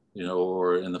academics, you know,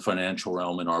 or in the financial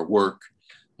realm in our work.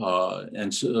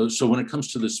 And so when it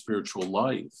comes to the spiritual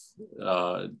life,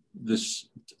 this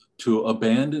to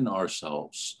abandon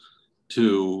ourselves,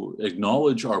 to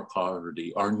acknowledge our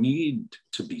poverty, our need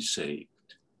to be saved,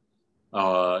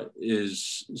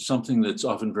 is something that's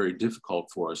often very difficult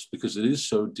for us because it is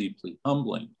so deeply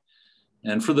humbling.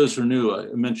 And for those who are new,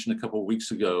 I mentioned a couple of weeks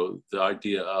ago the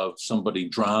idea of somebody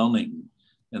drowning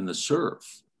in the surf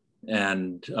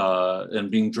and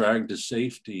being dragged to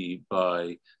safety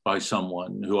by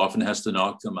someone who often has to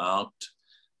knock them out.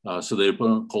 So they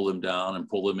pull them down and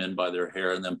pull them in by their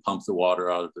hair and then pump the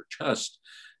water out of their chest.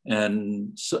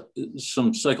 And so,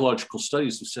 some psychological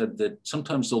studies have said that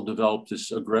sometimes they'll develop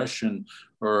this aggression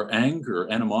or anger,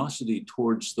 animosity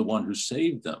towards the one who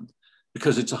saved them,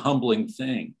 because it's a humbling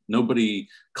thing. Nobody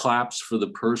claps for the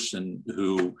person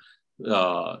who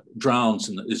drowns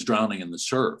and is drowning in the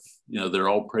surf. You know, they're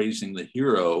all praising the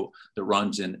hero that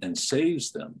runs in and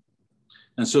saves them.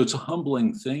 And so it's a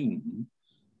humbling thing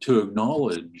to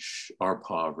acknowledge our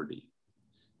poverty,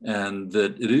 and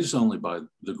that it is only by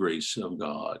the grace of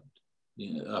God.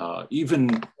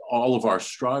 Even all of our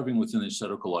striving within the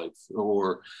ascetical life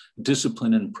or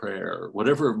discipline in prayer,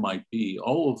 whatever it might be,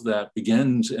 all of that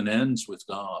begins and ends with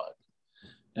God.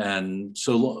 And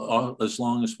so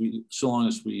long as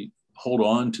we hold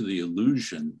on to the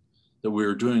illusion that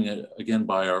we're doing it again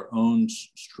by our own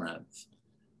strength,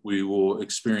 we will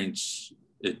experience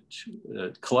it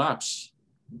collapse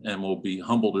and will be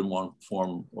humbled in one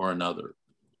form or another.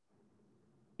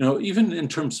 You know, even in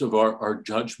terms of our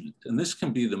judgment, and this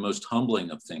can be the most humbling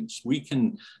of things, we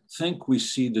can think we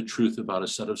see the truth about a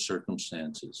set of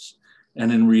circumstances.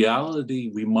 And in reality,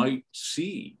 we might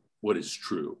see what is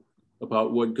true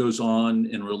about what goes on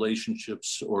in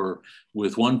relationships or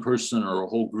with one person or a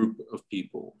whole group of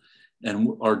people. And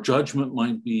our judgment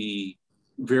might be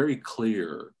very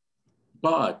clear,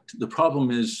 but the problem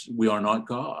is we are not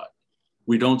God.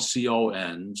 We don't see all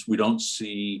ends. We don't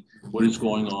see what is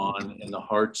going on in the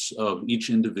hearts of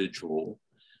each individual,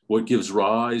 what gives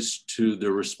rise to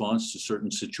their response to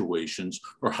certain situations,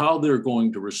 or how they're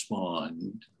going to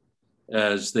respond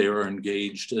as they are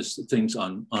engaged, as things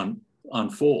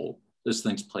unfold, as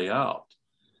things play out.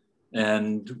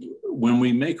 And when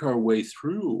we make our way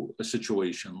through a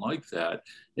situation like that,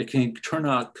 it can turn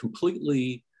out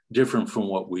completely different from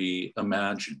what we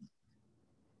imagine.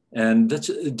 And that's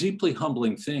a deeply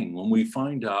humbling thing when we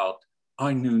find out,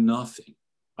 I knew nothing.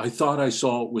 I thought I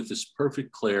saw it with this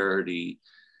perfect clarity,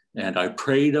 and I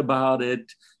prayed about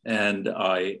it, and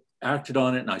I acted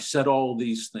on it, and I said all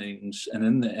these things. And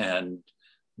in the end,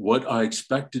 what I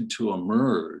expected to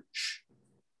emerge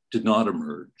did not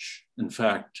emerge. In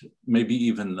fact, maybe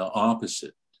even the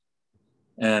opposite.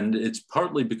 And it's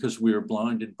partly because we are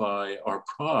blinded by our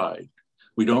pride.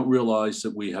 We don't realize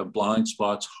that we have blind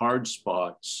spots, hard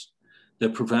spots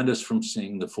that prevent us from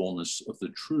seeing the fullness of the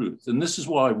truth. And this is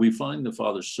why we find the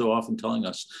Father so often telling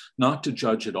us not to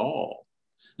judge at all.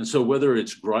 And so whether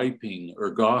it's griping or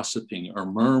gossiping or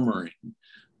murmuring,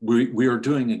 we are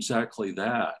doing exactly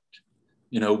that.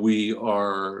 You know, we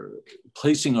are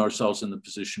placing ourselves in the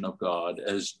position of God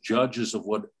as judges of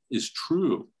what is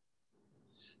true,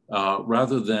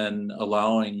 rather than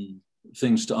allowing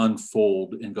things to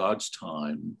unfold in God's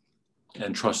time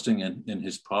and trusting in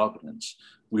his providence.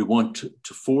 We want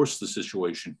to force the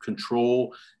situation,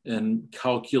 control and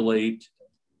calculate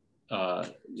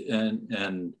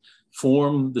and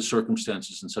form the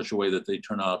circumstances in such a way that they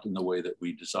turn out in the way that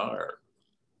we desire.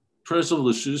 Therese of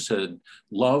Lisieux said,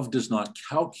 love does not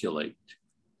calculate.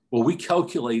 Well, we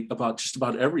calculate about just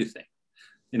about everything,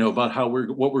 about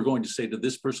what we're going to say to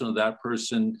this person or that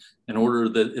person in order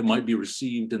that it might be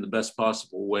received in the best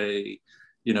possible way,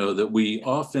 that we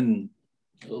often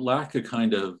lack a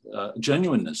kind of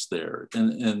genuineness there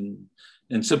and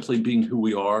simply being who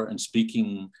we are and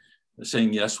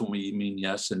saying yes when we mean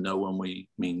yes and no when we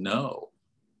mean no.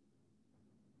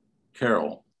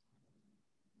 Carol.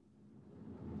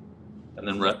 And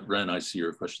then Ren, I see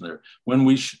your question there.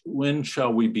 When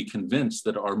shall we be convinced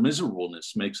that our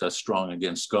miserableness makes us strong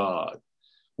against God?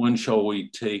 When shall we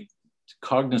take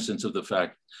cognizance of the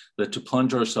fact that to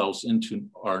plunge ourselves into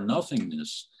our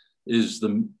nothingness is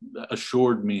the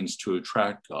assured means to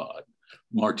attract God?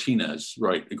 Martinez,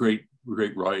 right, a great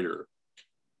writer.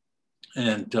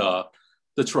 And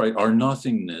that's right, our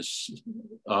nothingness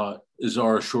is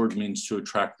our assured means to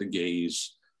attract the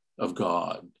gaze of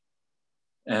God.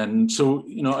 And so,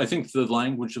 I think the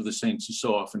language of the saints is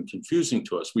so often confusing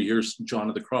to us. We hear John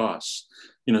of the Cross,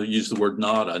 use the word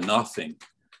nada, nothing,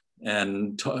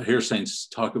 and hear saints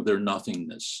talk of their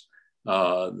nothingness.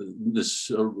 This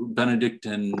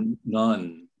Benedictine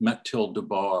nun, Mathilde de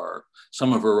Bar,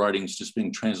 some of her writings just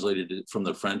being translated from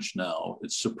the French now.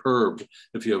 It's superb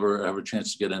if you ever have a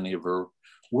chance to get any of her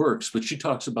works, but she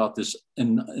talks about this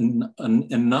in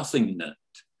nothingness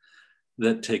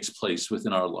that takes place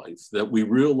within our life, that we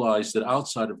realize that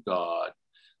outside of God,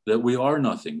 that we are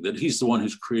nothing, that he's the one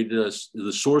who's created us,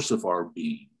 the source of our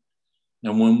being.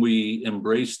 And when we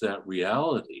embrace that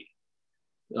reality,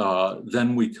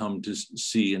 then we come to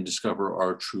see and discover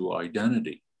our true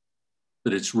identity,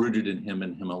 that it's rooted in him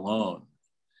and him alone.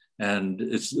 And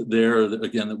it's there,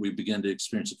 again, that we begin to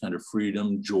experience a kind of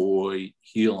freedom, joy,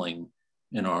 healing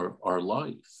in our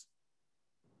life.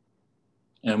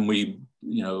 And we,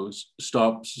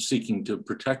 stop seeking to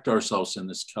protect ourselves in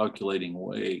this calculating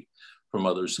way from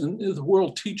others. And the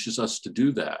world teaches us to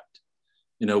do that.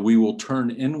 We will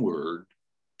turn inward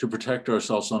to protect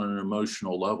ourselves on an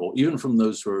emotional level, even from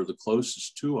those who are the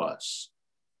closest to us,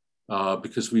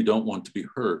 because we don't want to be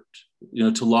hurt.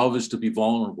 To love is to be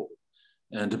vulnerable,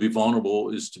 and to be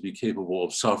vulnerable is to be capable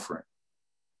of suffering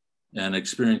and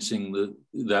experiencing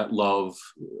that love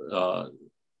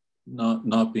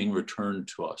not being returned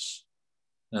to us.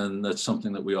 And that's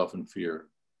something that we often fear.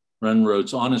 Ren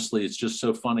wrote, honestly, it's just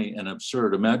so funny and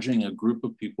absurd. Imagining a group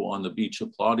of people on the beach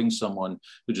applauding someone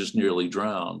who just nearly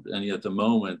drowned. And yet the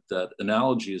moment that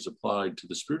analogy is applied to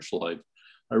the spiritual life,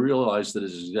 I realize that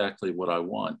is exactly what I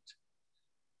want.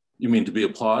 You mean to be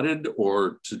applauded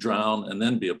or to drown and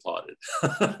then be applauded?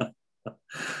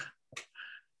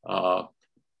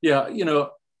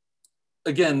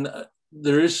 Again,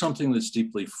 there is something that's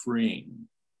deeply freeing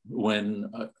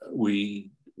when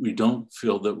we don't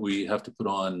feel that we have to put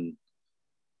on,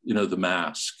 the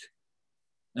mask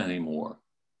anymore.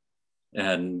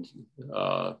 And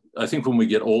I think when we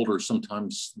get older,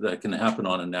 sometimes that can happen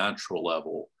on a natural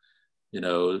level.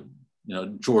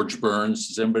 George Burns,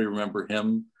 does anybody remember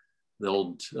him? The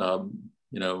old,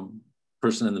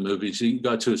 person in the movies. He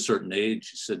got to a certain age.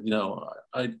 He said,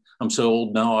 I'm so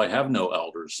old now, I have no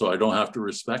elders, so I don't have to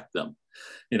respect them.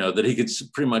 That he could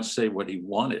pretty much say what he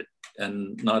wanted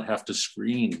and not have to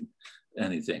screen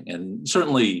anything. And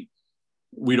certainly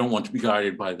we don't want to be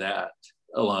guided by that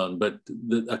alone, but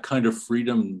a kind of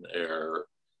freedom there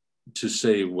to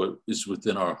say what is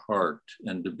within our heart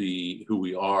and to be who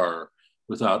we are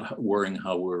without worrying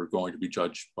how we're going to be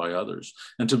judged by others.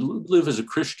 And to live as a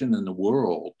Christian in the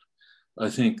world, I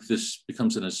think this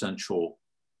becomes an essential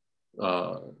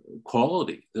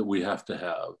quality that we have to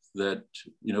have, that,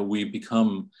 we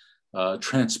become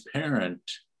transparent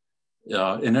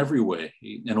in every way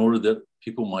in order that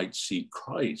people might see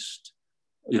Christ.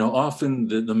 Often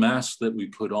the mask that we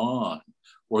put on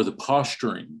or the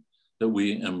posturing that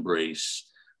we embrace,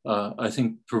 I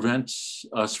think prevents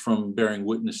us from bearing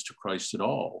witness to Christ at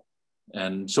all.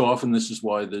 And so often this is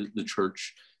why the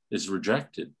church is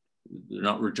rejected. They're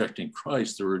not rejecting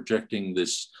Christ, they're rejecting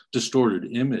this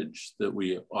distorted image that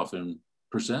we often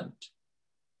present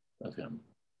of him.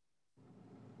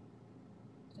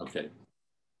 Okay.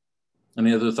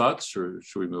 Any other thoughts, or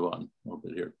should we move on a little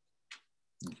bit here?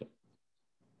 Okay.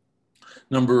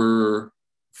 Number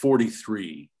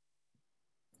 43.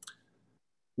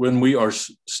 When we are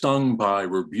stung by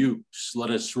rebukes,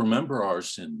 let us remember our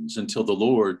sins until the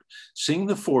Lord, seeing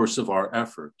the force of our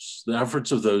efforts, the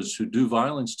efforts of those who do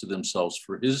violence to themselves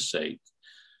for his sake,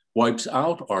 wipes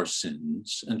out our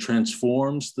sins and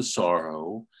transforms the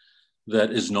sorrow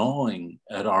that is gnawing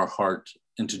at our heart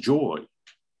into joy.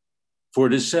 For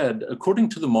it is said, according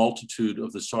to the multitude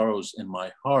of the sorrows in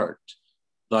my heart,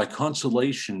 thy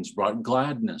consolations brought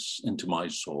gladness into my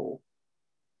soul.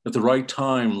 At the right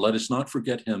time, let us not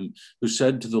forget him who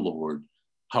said to the Lord,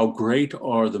 how great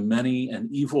are the many and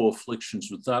evil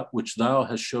afflictions which thou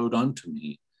hast showed unto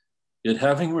me. Yet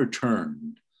having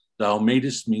returned, thou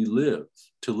madest me live,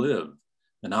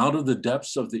 and out of the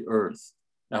depths of the earth,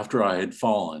 after I had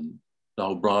fallen,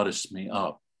 thou broughtest me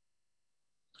up.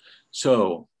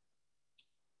 So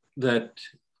that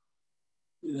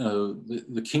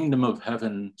the kingdom of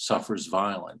heaven suffers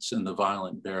violence, and the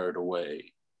violent bear it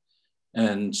away.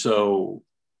 And so,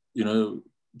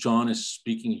 John is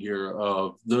speaking here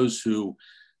of those who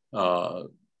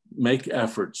make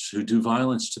efforts, who do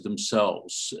violence to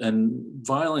themselves, and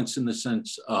violence in the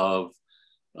sense of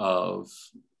our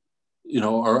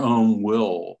own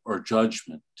will or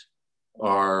judgment,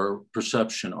 our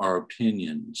perception, our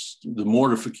opinions, the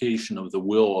mortification of the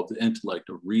will, of the intellect,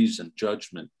 of reason,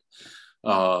 judgment.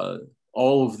 All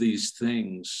of these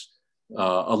things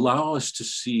allow us to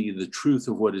see the truth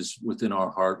of what is within our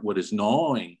heart, what is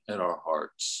gnawing at our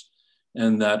hearts,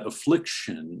 and that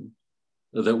affliction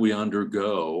that we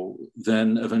undergo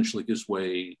then eventually gives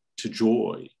way to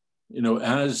joy.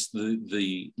 As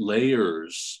the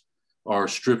layers are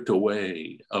stripped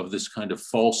away of this kind of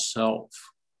false self,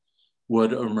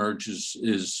 what emerges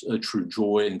is a true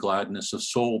joy and gladness of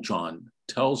soul, John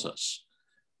tells us.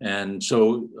 And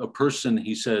so a person,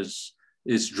 he says,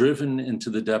 is driven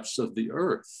into the depths of the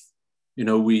earth.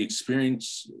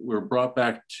 We're brought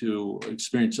back to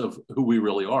experience of who we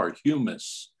really are,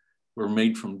 humus. We're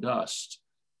made from dust.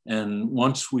 And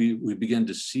once we begin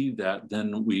to see that,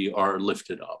 then we are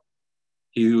lifted up.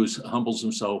 He who humbles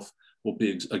himself will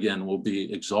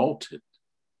be exalted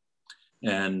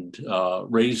and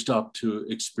raised up to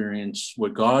experience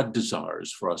what God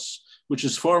desires for us, which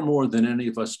is far more than any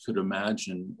of us could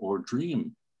imagine or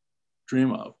dream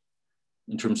of,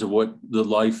 in terms of what the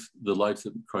life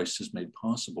that Christ has made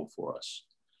possible for us.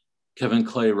 Kevin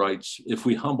Clay writes, if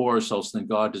we humble ourselves, then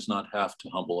God does not have to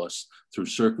humble us through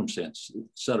circumstances,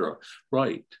 etc.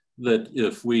 Right, that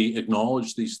if we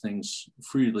acknowledge these things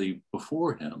freely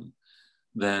before him,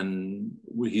 then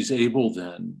he's able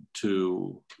then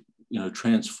to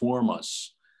transform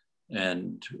us.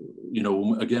 And,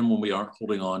 again, when we aren't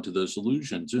holding on to those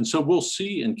illusions. And so we'll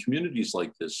see in communities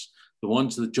like this, the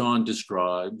ones that John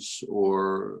describes,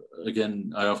 or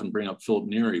again, I often bring up Philip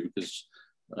Neri because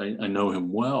I know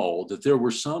him well, that there were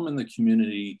some in the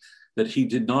community that he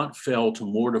did not fail to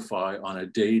mortify on a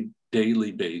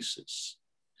daily basis.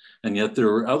 And yet there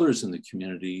were others in the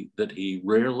community that he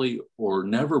rarely or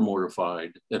never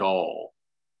mortified at all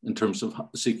in terms of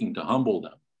seeking to humble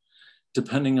them,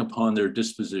 depending upon their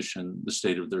disposition, the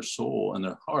state of their soul and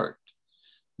their heart.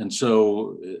 And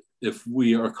so if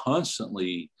we are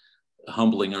constantly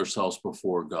humbling ourselves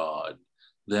before God,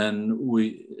 then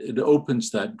it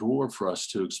opens that door for us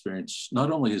to experience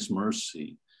not only his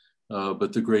mercy,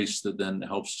 but the grace that then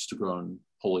helps us to grow in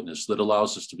holiness, that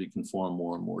allows us to be conformed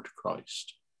more and more to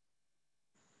Christ.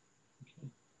 Okay.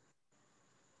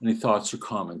 Any thoughts or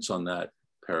comments on that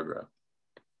paragraph?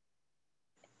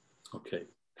 Okay.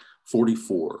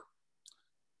 44.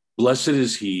 Blessed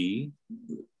is he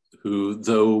who,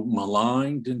 though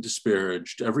maligned and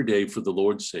disparaged every day for the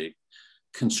Lord's sake,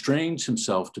 constrains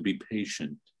himself to be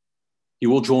patient. He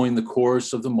will join the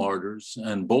chorus of the martyrs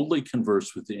and boldly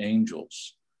converse with the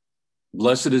angels.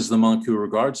 Blessed is the monk who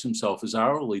regards himself as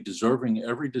hourly deserving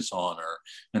every dishonor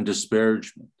and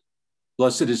disparagement.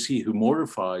 Blessed is he who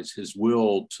mortifies his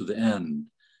will to the end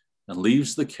and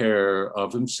leaves the care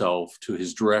of himself to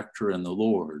his director and the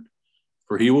Lord,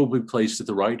 for he will be placed at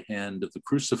the right hand of the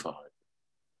crucified.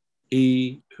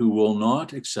 He who will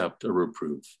not accept a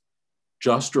reproof,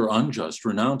 just or unjust,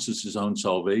 renounces his own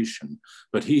salvation,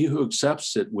 but he who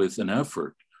accepts it with an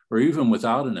effort, or even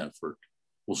without an effort,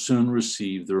 will soon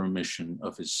receive the remission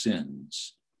of his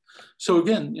sins. So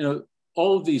again,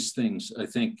 all of these things, I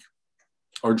think,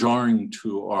 are jarring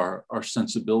to our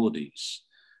sensibilities,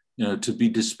 to be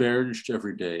disparaged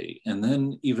every day, and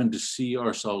then even to see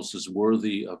ourselves as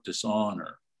worthy of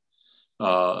dishonor.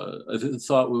 The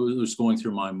thought that was going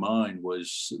through my mind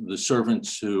was the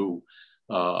servants who,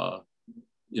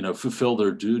 fulfill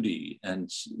their duty, and,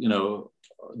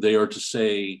 they are to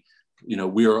say,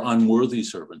 we are unworthy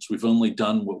servants. We've only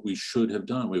done what we should have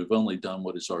done. We've only done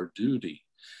what is our duty.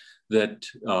 that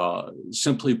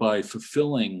simply by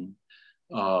fulfilling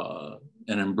and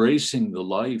embracing the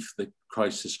life that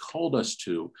Christ has called us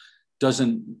to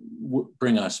doesn't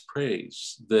bring us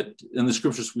praise. That in the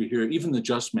scriptures we hear, even the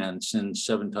just man sins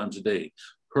 7 times a day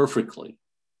perfectly,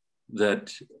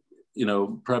 that,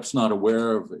 perhaps not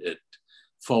aware of it,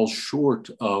 falls short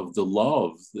of the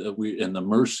love that and the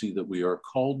mercy that we are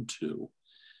called to.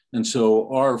 And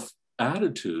so our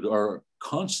attitude, our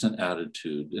constant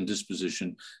attitude and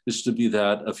disposition is to be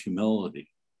that of humility.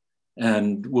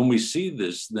 And when we see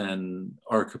this, then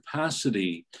our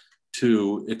capacity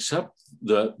to accept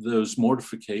those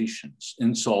mortifications,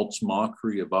 insults,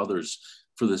 mockery of others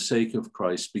for the sake of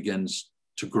Christ begins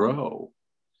to grow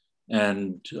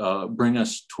and bring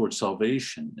us towards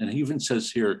salvation. And he even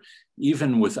says here,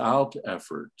 even without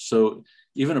effort. So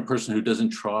even a person who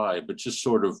doesn't try, but just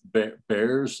sort of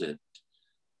bears it,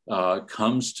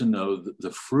 comes to know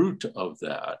the fruit of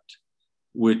that,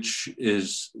 which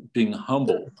is being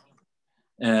humble.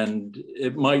 And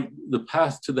the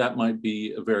path to that might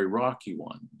be a very rocky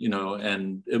one,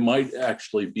 and it might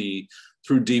actually be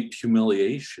through deep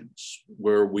humiliations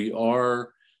where we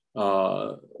are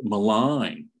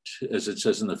maligned, as it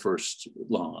says in the first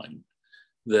line,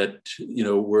 that,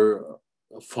 where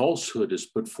a falsehood is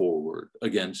put forward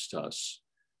against us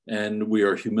and we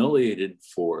are humiliated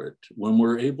for it. When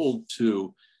we're able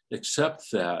to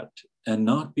accept that and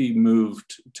not be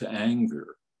moved to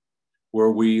anger,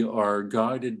 where we are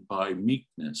guided by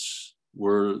meekness,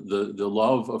 where the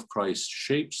love of Christ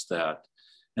shapes that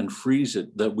and frees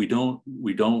it, that we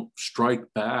don't strike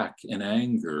back in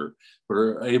anger, but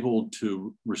are able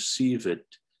to receive it.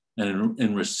 And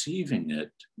in receiving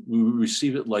it, we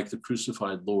receive it like the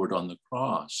crucified Lord on the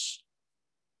cross.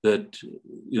 That,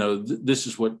 this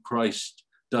is what Christ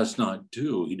does not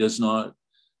do. He does not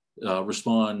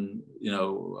respond,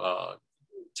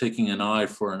 taking an eye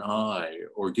for an eye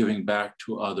or giving back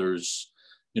to others,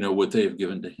 what they have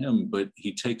given to him, but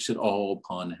he takes it all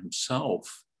upon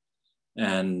himself.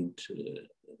 And,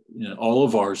 all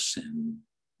of our sin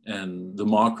and the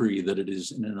mockery that it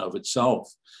is in and of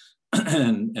itself,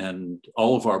 and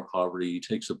all of our poverty he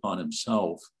takes upon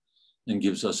himself and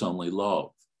gives us only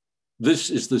love. This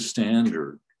is the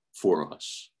standard for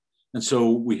us. And so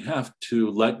we have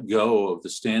to let go of the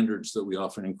standards that we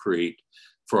often create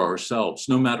for ourselves,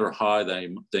 no matter how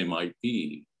they might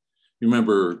be. You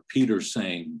remember Peter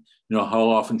saying, how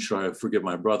often should I forgive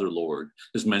my brother, Lord?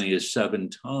 As many as 7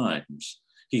 times.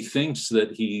 He thinks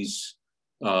that he's,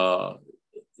 going,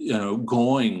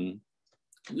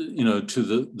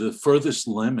 to the furthest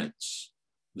limits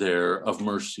there of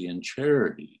mercy and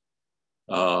charity.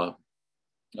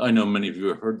 I know many of you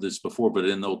have heard this before, but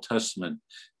in the Old Testament,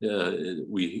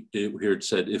 we hear it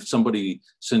said, if somebody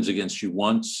sins against you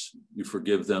once, you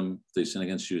forgive them. If they sin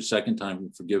against you a second time, you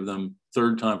forgive them.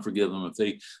 Third time, forgive them. If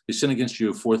they sin against you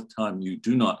a 4th time, you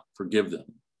do not forgive them.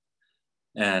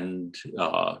 And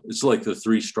it's like the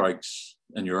 3 strikes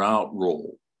and you're out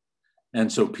rule.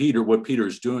 And so what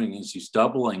Peter's doing is he's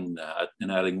doubling that and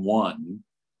adding 1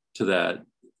 to that,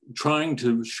 trying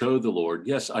to show the Lord,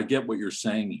 yes, I get what you're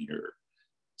saying here.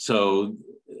 So,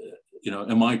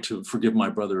 am I to forgive my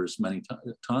brother as many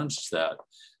times as that?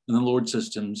 And the Lord says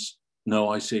to him, no,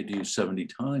 I say to you 70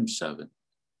 times 7.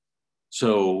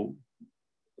 So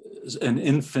an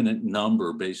infinite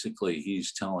number, basically,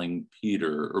 he's telling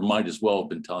Peter, or might as well have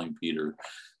been telling Peter,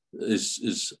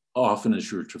 is often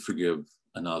as you're to forgive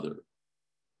another.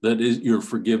 That is, your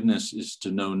forgiveness is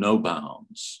to know no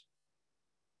bounds.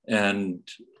 And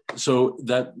so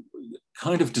that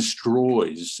kind of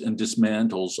destroys and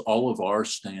dismantles all of our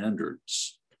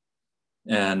standards.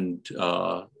 And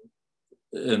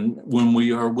when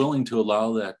we are willing to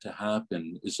allow that to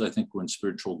happen is, I think, when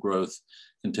spiritual growth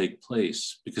can take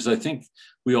place. Because I think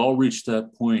we all reach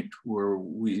that point where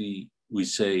we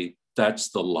say, that's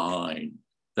the line,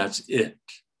 that's it.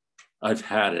 I've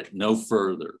had it, no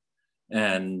further.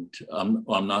 And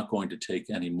I'm not going to take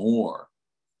any more.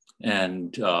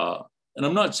 And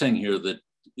I'm not saying here that,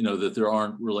 that there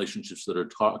aren't relationships that are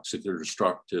toxic or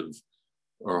destructive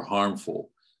or harmful,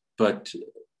 but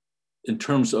in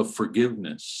terms of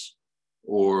forgiveness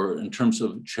or in terms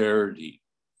of charity,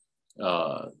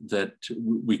 that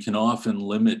we can often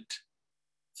limit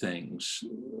things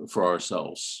for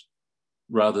ourselves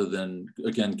rather than,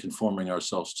 again, conforming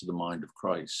ourselves to the mind of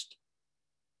Christ.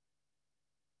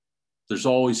 There's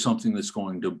always something that's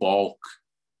going to balk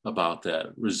about that,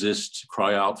 resist,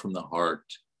 cry out from the heart.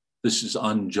 This is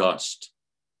unjust.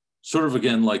 Sort of,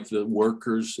 again, like the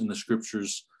workers in the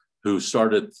scriptures who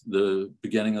start at the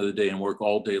beginning of the day and work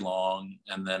all day long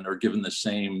and then are given the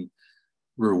same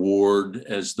reward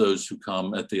as those who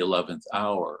come at the 11th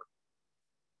hour.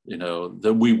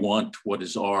 that we want what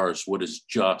is ours, what is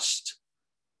just,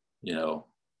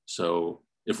 so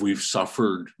if we've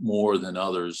suffered more than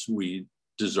others, we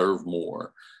deserve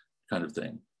more, kind of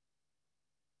thing.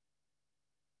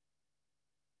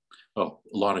 Oh,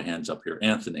 a lot of hands up here.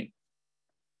 Anthony.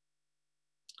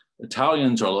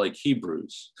 Italians are like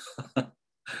Hebrews.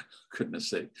 Goodness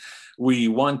sake. We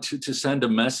want to send a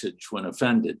message when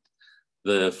offended.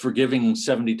 The forgiving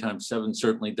 70 times 7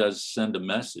 certainly does send a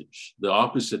message, the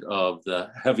opposite of the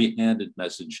heavy-handed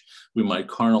message we might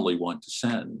carnally want to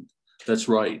send. That's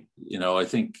right. I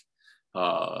think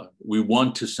we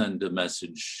want to send a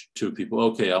message to people.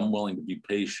 Okay, I'm willing to be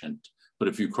patient, but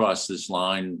if you cross this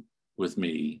line with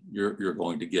me, you're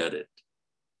going to get it.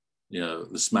 The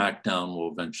smackdown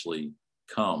will eventually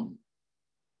come.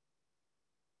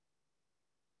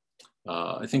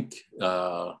 I think,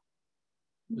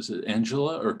 was it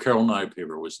Angela or Carol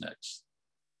Nypaver was next?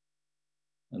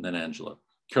 And then Angela.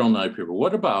 Carol Nypaver,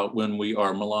 what about when we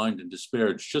are maligned and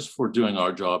disparaged just for doing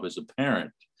our job as a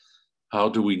parent? How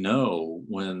do we know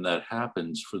when that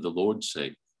happens for the Lord's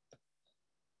sake?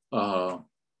 Well,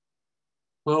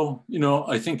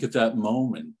 I think at that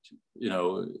moment,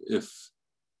 if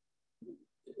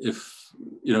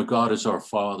God is our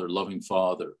Father, loving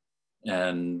Father,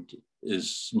 and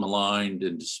is maligned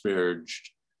and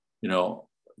disparaged,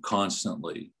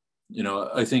 constantly,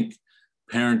 I think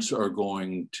parents are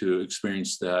going to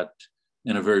experience that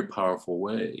in a very powerful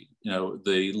way.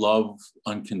 They love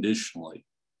unconditionally,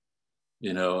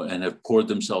 and have poured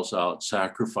themselves out,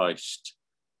 sacrificed,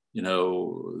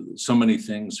 so many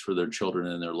things for their children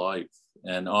in their life.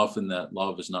 And often that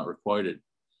love is not requited.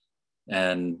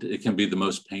 And it can be the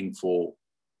most painful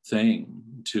thing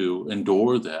to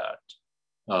endure that.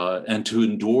 And to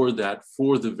endure that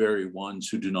for the very ones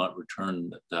who do not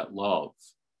return that love.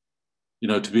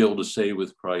 To be able to say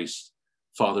with Christ,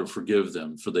 Father, forgive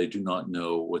them, for they do not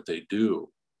know what they do.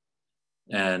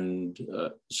 And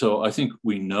so I think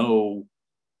we know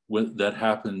when that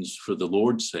happens for the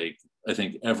Lord's sake. I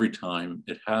think every time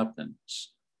it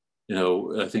happens,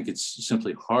 I think it's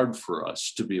simply hard for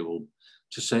us to be able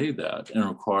to say that, and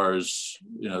requires,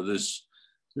 this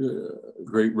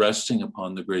great resting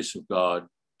upon the grace of God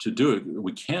to do it.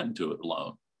 We can't do it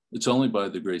alone. It's only by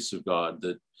the grace of God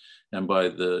that, and by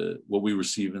what we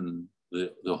receive in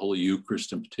the Holy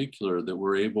Eucharist in particular, that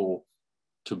we're able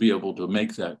to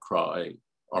make that cry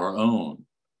our own.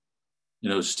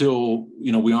 Still,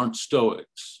 we aren't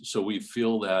Stoics, so we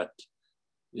feel that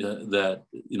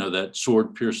that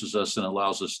sword pierces us and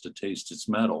allows us to taste its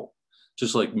metal,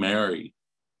 just like Mary.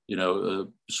 A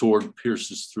sword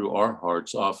pierces through our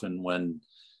hearts often when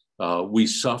we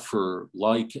suffer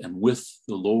like and with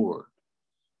the Lord.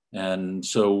 And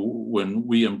so when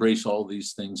we embrace all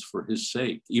these things for his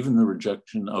sake, even the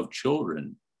rejection of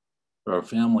children or our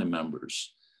family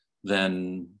members,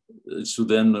 then it's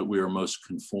then that we are most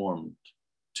conformed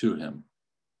to him.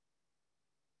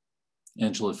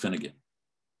 Angela Finnegan.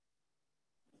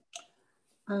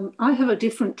 I have a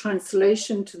different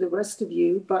translation to the rest of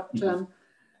you, but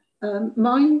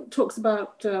mine talks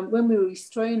about when we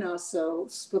restrain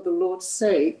ourselves for the Lord's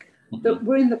sake, that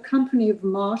we're in the company of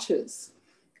martyrs,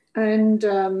 and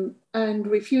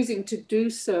refusing to do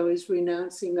so is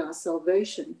renouncing our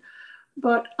salvation.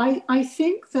 But I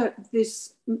think that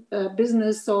this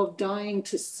business of dying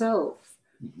to self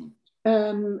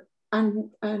is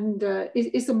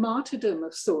a martyrdom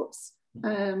of sorts.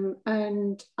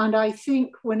 And I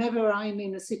think whenever I'm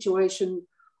in a situation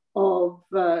of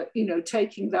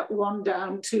taking that 1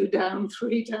 down, 2 down,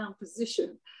 3 down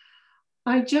position,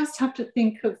 I just have to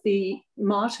think of the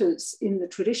martyrs in the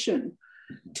tradition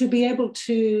to be able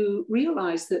to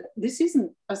realize that this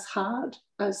isn't as hard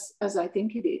as I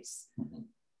think it is.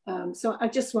 So I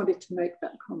just wanted to make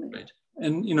that comment. Right.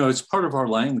 And it's part of our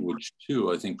language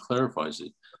too, I think clarifies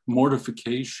it.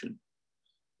 Mortification.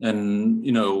 And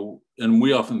and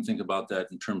we often think about that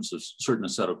in terms of certain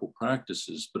ascetical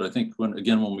practices, but I think when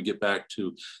we get back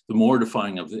to the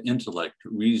mortifying of the intellect,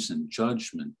 reason,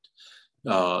 judgment,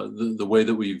 the way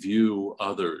that we view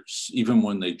others, even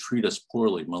when they treat us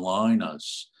poorly, malign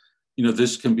us,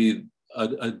 this can be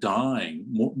a dying,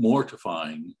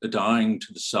 mortifying, a dying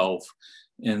to the self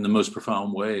in the most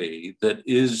profound way that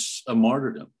is a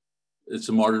martyrdom. It's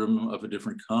a martyrdom of a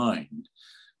different kind.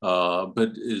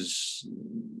 But is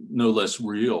no less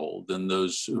real than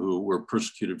those who were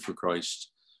persecuted for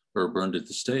Christ or burned at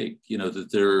the stake.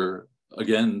 That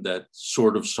that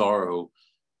sort of sorrow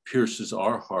pierces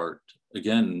our heart,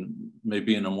 again,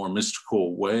 maybe in a more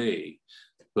mystical way,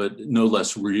 but no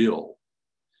less real.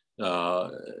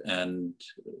 And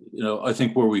I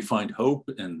think where we find hope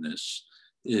in this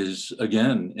is,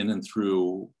 again, in and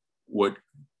through what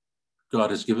God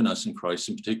has given us in Christ,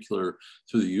 in particular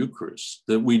through the Eucharist,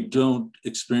 that we don't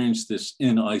experience this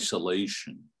in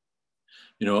isolation.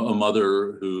 You know, a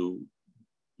mother who,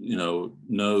 you know,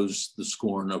 knows the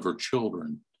scorn of her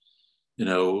children, you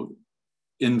know,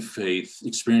 in faith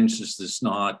experiences this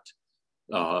not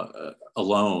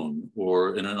alone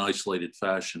or in an isolated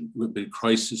fashion, but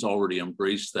Christ has already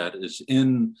embraced that, is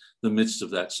in the midst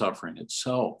of that suffering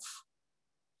itself.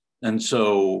 And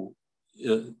so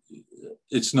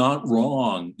it's not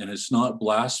wrong and it's not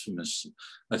blasphemous,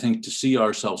 I think, to see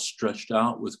ourselves stretched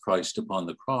out with Christ upon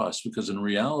the cross, because in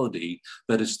reality,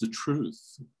 that is the truth.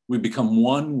 We become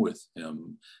one with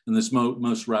him in this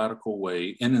most radical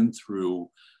way, in and through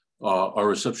our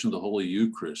reception of the Holy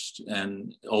Eucharist,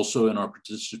 and also in our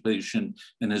participation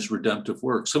in his redemptive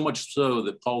work. So much so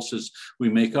that Paul says we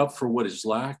make up for what is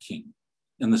lacking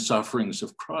in the sufferings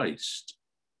of Christ.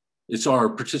 It's our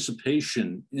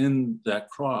participation in that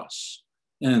cross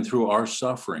and through our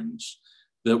sufferings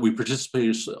that we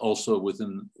participate also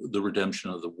within the redemption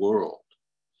of the world.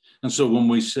 And so when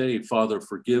we say, Father,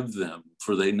 forgive them,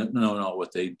 for they know not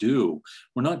what they do,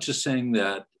 we're not just saying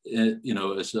that, you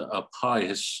know, as a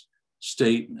pious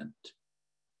statement,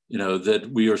 you know,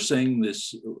 that we are saying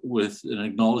this with an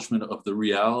acknowledgement of the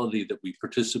reality that we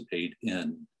participate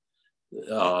in,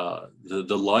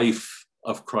 the life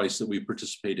of Christ that we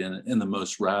participate in the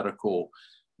most radical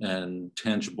and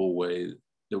tangible way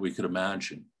that we could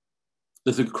imagine.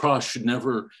 That the cross should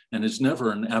never and is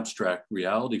never an abstract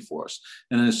reality for us.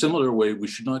 And in a similar way, we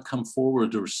should not come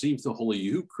forward to receive the Holy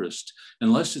Eucharist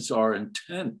unless it's our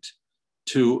intent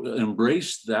to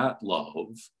embrace that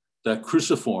love, that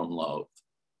cruciform love,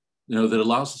 you know, that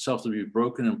allows itself to be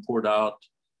broken and poured out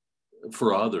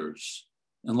for others,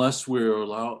 unless we're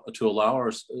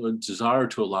desire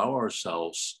to allow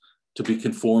ourselves to be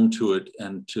conformed to it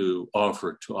and to offer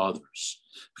it to others.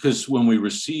 Because when we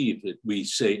receive it, we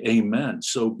say, amen,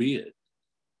 so be it.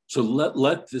 So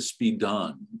let this be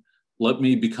done. Let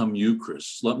me become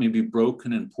Eucharist. Let me be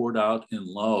broken and poured out in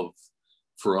love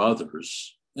for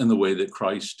others in the way that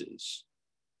Christ is.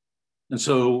 And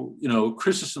so, you know,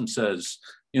 Chrysostom says,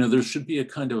 you know, there should be a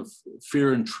kind of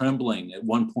fear and trembling at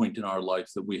one point in our life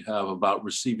that we have about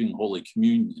receiving Holy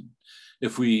Communion,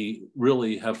 if we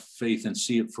really have faith and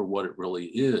see it for what it really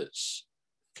is.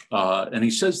 And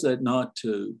he says that not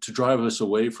to drive us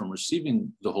away from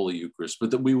receiving the Holy Eucharist,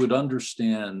 but that we would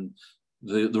understand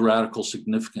the radical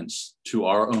significance to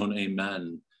our own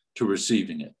amen to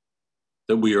receiving it,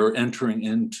 that we are entering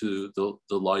into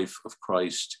the life of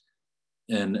Christ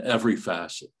in every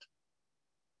facet,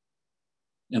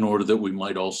 in order that we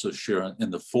might also share in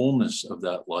the fullness of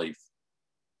that life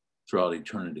throughout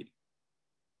eternity.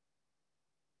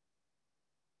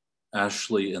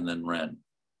 Ashley and then Ren.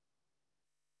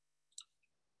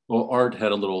 Well, Art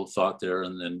had a little thought there,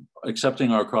 and then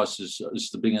accepting our cross is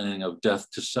the beginning of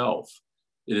death to self.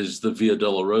 It is the Via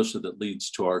Dolorosa that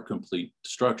leads to our complete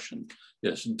destruction.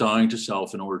 Yes, dying to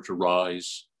self in order to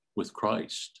rise with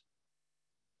Christ.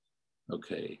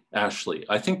 Okay, Ashley,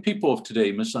 I think people of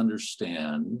today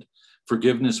misunderstand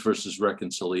forgiveness versus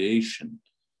reconciliation.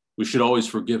 We should always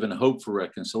forgive and hope for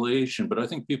reconciliation, but I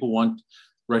think people want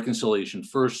reconciliation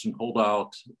first and hold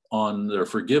out on their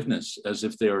forgiveness as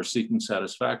if they are seeking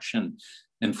satisfaction,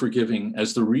 and forgiving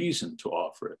as the reason to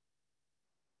offer it.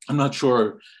 I'm not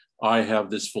sure I have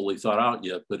this fully thought out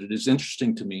yet, but it is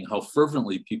interesting to me how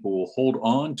fervently people will hold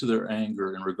on to their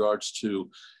anger in regards to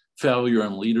failure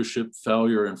in leadership,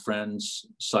 failure in friends,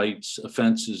 sites,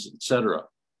 offenses, etc.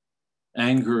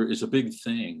 Anger is a big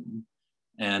thing,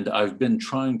 and I've been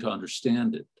trying to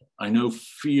understand it. I know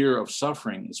fear of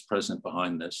suffering is present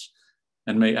behind this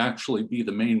and may actually be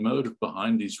the main motive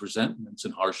behind these resentments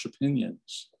and harsh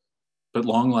opinions. But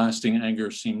long-lasting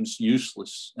anger seems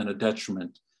useless and a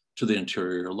detriment to the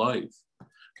interior life.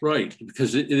 Right,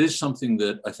 because it is something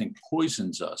that I think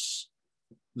poisons us,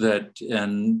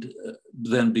 and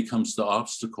then becomes the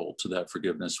obstacle to that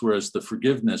forgiveness, whereas the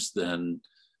forgiveness then,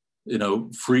 you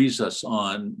know, frees us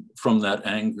from that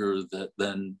anger that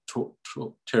then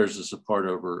tears us apart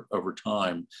over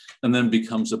time, and then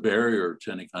becomes a barrier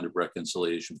to any kind of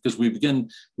reconciliation, because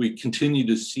we continue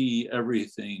to see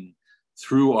everything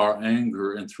through our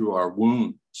anger and through our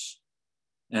wounds.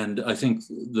 And I think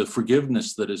the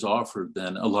forgiveness that is offered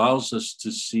then allows us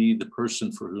to see the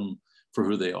person for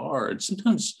who they are. And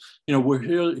sometimes, you know, we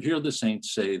hear the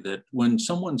saints say that when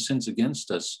someone sins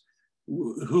against us,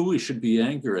 who we should be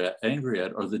angry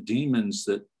at are the demons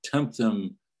that tempt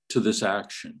them to this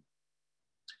action.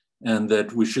 And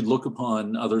that we should look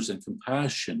upon others in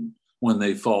compassion when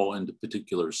they fall into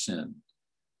particular sin.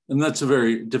 And that's a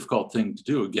very difficult thing to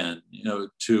do, again,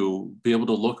 to be able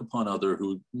to look upon other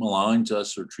who maligns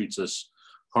us or treats us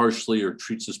harshly or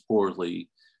treats us poorly,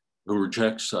 who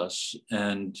rejects us,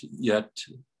 and yet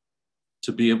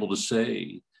to be able to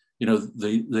say,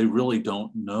 they really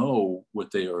don't know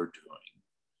what they are doing,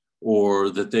 or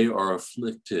that they are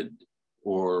afflicted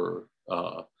or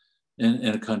in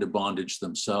a kind of bondage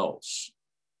themselves,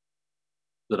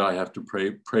 that I have to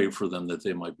pray for them that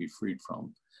they might be freed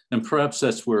from. And perhaps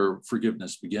that's where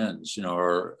forgiveness begins,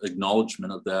 our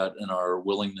acknowledgement of that and our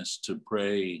willingness to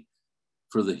pray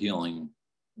for the healing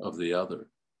of the other.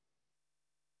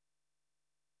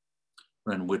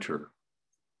 Ren Witter.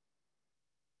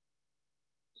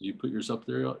 Did you put yours up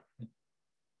there?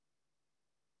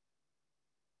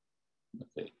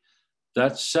 Okay.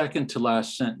 That second to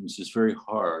last sentence is very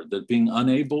hard, that being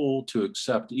unable to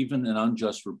accept even an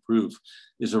unjust reproof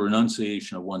is a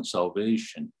renunciation of one's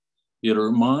salvation. Yet it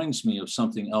reminds me of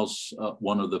something else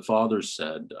one of the fathers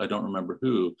said, I don't remember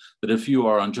who, that if you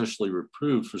are unjustly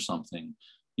reproved for something,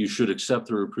 you should accept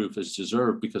the reproof as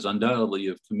deserved, because undoubtedly you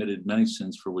have committed many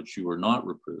sins for which you were not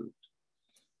reproved.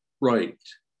 Right.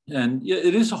 And yeah,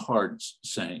 it is a hard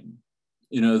saying,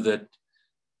 that,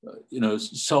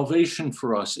 salvation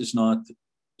for us is not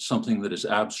something that is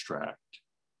abstract,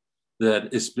 that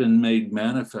it's been made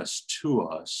manifest to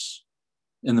us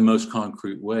in the most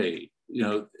concrete way,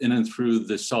 in and through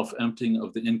the self-emptying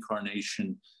of the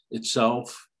incarnation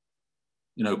itself,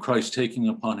 Christ taking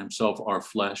upon himself our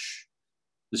flesh,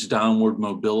 this downward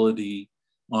mobility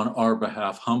on our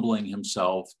behalf, humbling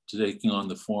himself, taking on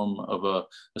the form of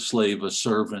a slave, a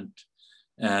servant,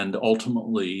 and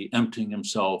ultimately emptying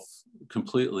himself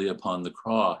completely upon the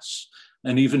cross,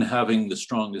 and even having the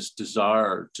strongest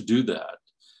desire to do that,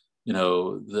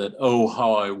 that, oh,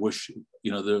 how I wish,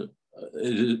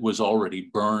 it was already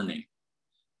burning,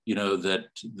 that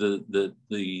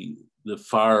the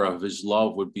fire of his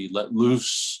love would be let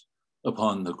loose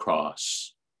upon the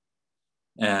cross.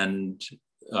 And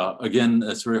again,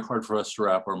 that's very hard for us to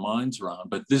wrap our minds around,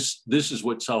 but this is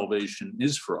what salvation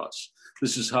is for us.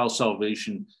 This is how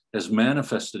salvation has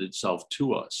manifested itself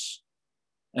to us.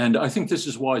 And I think this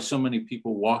is why so many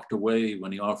people walked away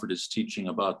when he offered his teaching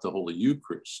about the Holy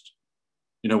Eucharist.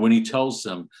 When he tells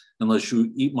them, unless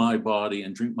you eat my body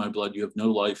and drink my blood, you have no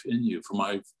life in you. For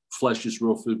my flesh is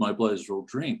real food, my blood is real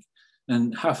drink.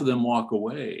 And half of them walk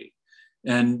away.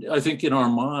 And I think in our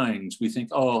minds, we think,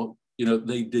 oh,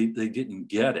 they didn't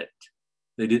get it.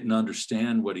 They didn't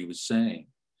understand what he was saying.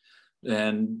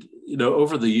 And,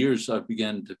 over the years, I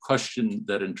began to question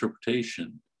that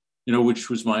interpretation, which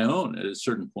was my own at a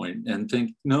certain point, and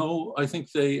think, no, I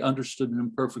think they understood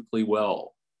him perfectly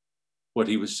well, what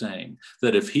he was saying,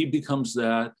 that if he becomes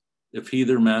that, if he,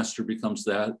 their master, becomes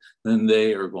that, then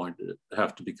they are going to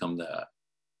have to become that.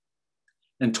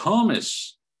 And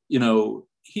Thomas,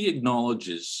 he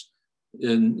acknowledges,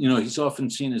 and, he's often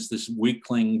seen as this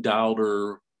weakling,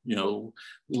 doubter,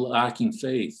 lacking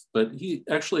faith, but he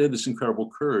actually had this incredible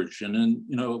courage. And then,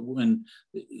 when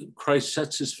Christ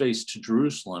sets his face to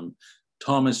Jerusalem,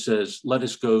 Thomas says, let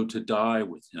us go to die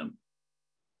with him.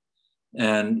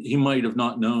 And he might have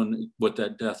not known what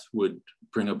that death would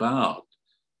bring about,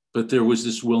 but there was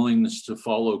this willingness to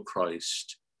follow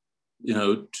Christ,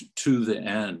 to the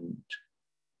end.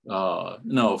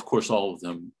 No, of course, all of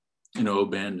them,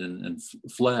 abandoned and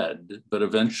fled, but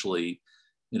eventually,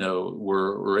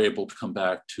 were able to come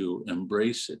back to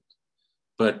embrace it.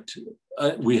 But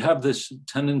we have this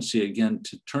tendency, again,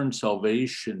 to turn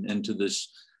salvation into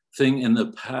this thing in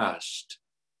the past,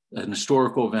 an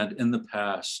historical event in the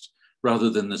past,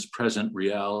 rather than this present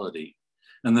reality,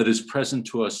 and that is present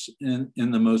to us in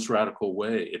the most radical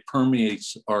way. It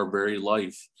permeates our very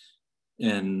life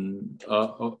in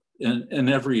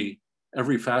every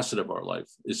facet of our life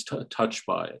is touched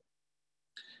by it.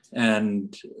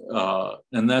 And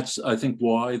that's, I think,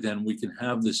 why then we can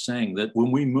have this saying that when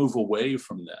we move away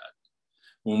from that,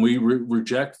 when we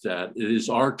reject that, it is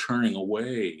our turning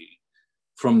away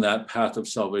from that path of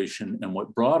salvation and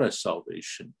what brought us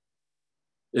salvation.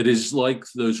 It is like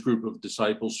those group of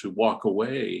disciples who walk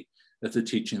away at the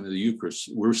teaching of the Eucharist.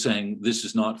 We're saying, this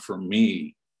is not for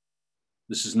me.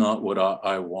 This is not what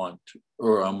I want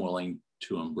or I'm willing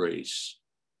to embrace.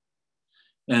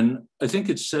 And I think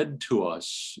it's said to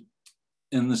us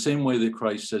in the same way that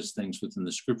Christ says things within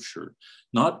the scripture,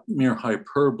 not mere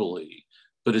hyperbole,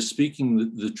 but is speaking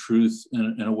the truth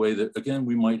in a way that, again,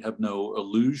 we might have no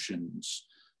illusions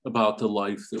about the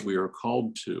life that we are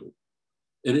called to.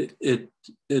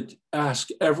 It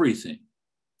asks everything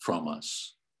from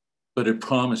us, but it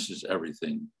promises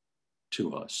everything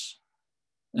to us.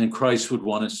 And Christ would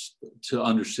want us to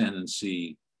understand and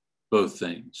see both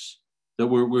things, that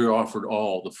we're offered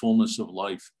all the fullness of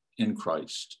life in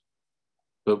Christ.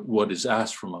 But what is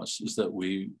asked from us is that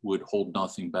we would hold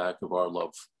nothing back of our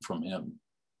love from him.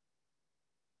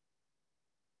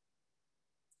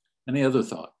 Any other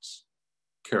thoughts?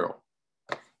 Carol,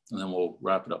 and then we'll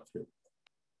wrap it up here.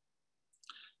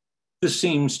 This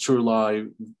seems to rely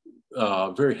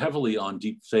very heavily on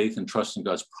deep faith and trust in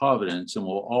God's providence, and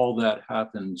while all that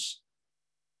happens,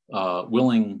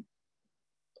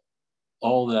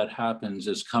 all that happens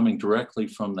is coming directly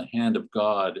from the hand of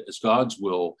God as God's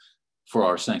will for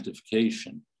our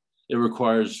sanctification. It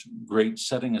requires great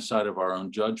setting aside of our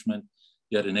own judgment,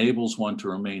 yet enables one to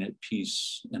remain at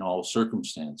peace in all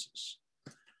circumstances.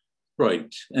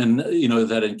 Right, and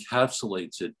that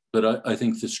encapsulates it. But I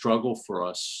think the struggle for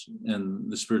us in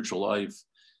the spiritual life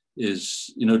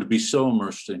is, to be so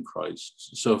immersed in Christ,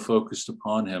 so focused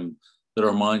upon him, that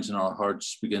our minds and our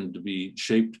hearts begin to be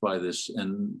shaped by this,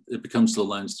 and it becomes the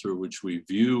lens through which we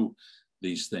view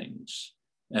these things.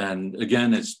 And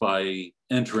again, it's by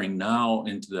entering now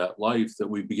into that life that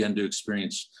we begin to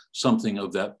experience something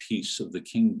of that peace of the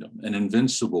kingdom, an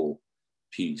invincible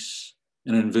peace,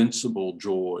 an invincible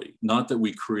joy, not that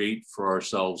we create for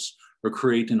ourselves or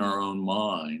create in our own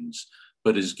minds,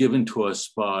 but is given to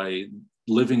us by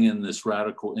living in this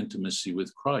radical intimacy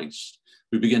with Christ.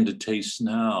 We begin to taste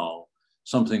now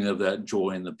something of that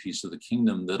joy and the peace of the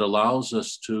kingdom that allows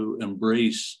us to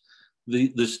embrace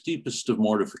this deepest of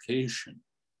mortification,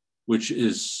 which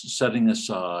is setting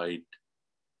aside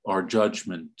our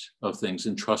judgment of things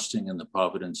and trusting in the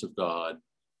providence of God,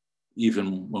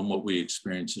 even when what we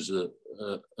experience is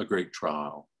a great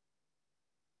trial.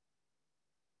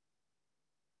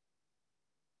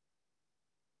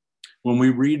 When we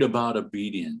read about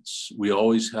obedience, we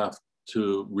always have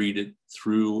to read it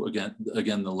through,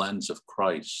 again the lens of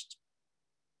Christ.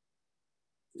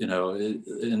 In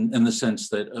the sense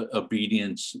that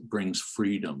obedience brings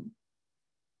freedom.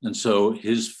 And so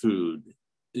his food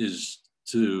is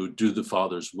to do the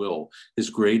Father's will.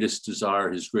 His greatest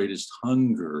desire, his greatest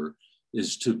hunger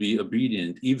is to be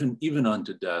obedient, even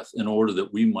unto death, in order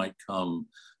that we might come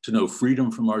to know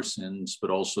freedom from our sins, but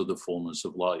also the fullness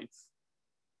of life.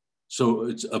 So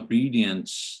it's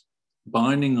obedience,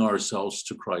 binding ourselves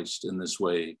to Christ in this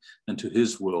way and to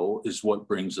his will is what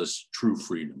brings us true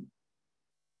freedom.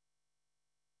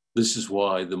 This is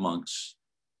why the monks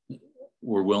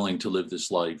were willing to live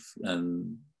this life,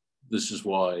 and this is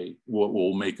why what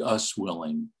will make us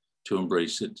willing to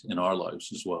embrace it in our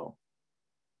lives as well.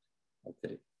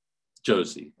 Okay,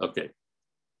 Josie, okay.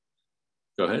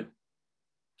 Go ahead.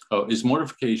 Oh, is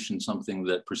mortification something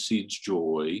that precedes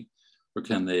joy, or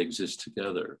can they exist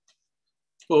together?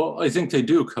 Well, I think they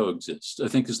do coexist. I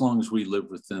think as long as we live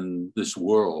within this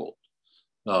world,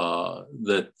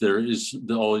 that there is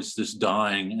always this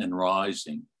dying and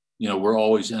rising. We're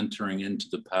always entering into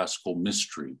the Paschal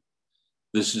mystery.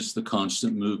 This is the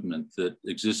constant movement that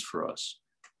exists for us.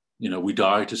 We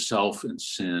die to self and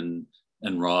sin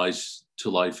and rise to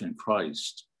life in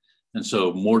Christ. And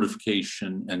so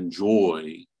mortification and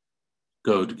joy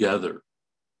go together.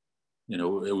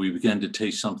 We begin to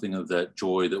taste something of that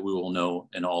joy that we will know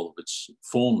in all of its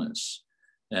fullness.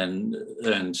 And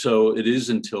so it is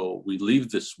until we leave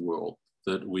this world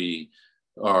that we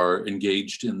are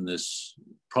engaged in this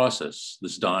process,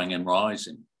 this dying and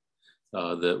rising,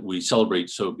 that we celebrate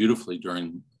so beautifully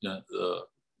during the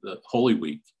Holy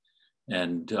Week.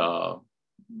 And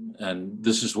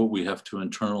this is what we have to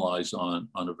internalize on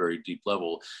a very deep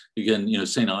level. Again,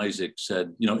 St. Isaac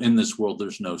said, in this world,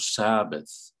 there's no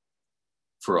Sabbath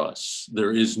for us.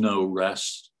 There is no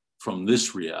rest from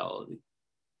this reality,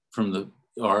 from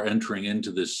our entering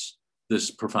into this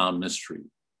profound mystery,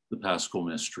 the Paschal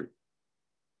mystery.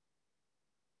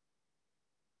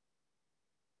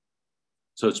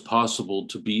 So it's possible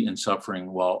to be in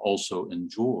suffering while also in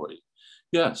joy.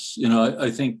 Yes, I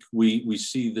think we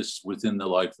see this within the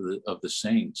life of the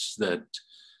saints, that,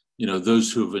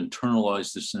 those who have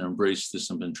internalized this and embraced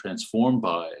this and been transformed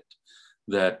by it,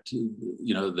 that,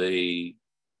 they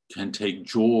can take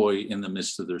joy in the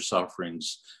midst of their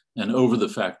sufferings and over the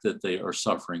fact that they are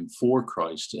suffering for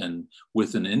Christ and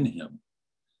with and in him,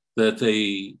 that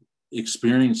they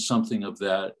experience something of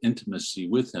that intimacy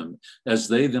with him as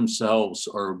they themselves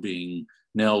are being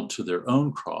nailed to their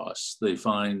own cross. They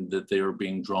find that they are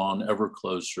being drawn ever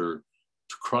closer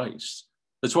to Christ.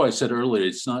 That's why I said earlier,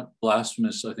 it's not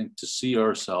blasphemous, I think, to see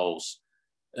ourselves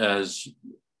as,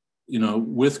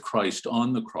 with Christ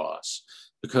on the cross,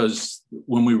 because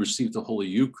when we receive the Holy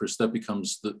Eucharist, that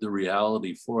becomes the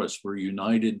reality for us. We're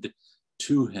united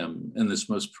to him in this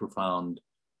most profound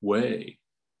way.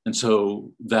 And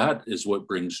so that is what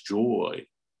brings joy.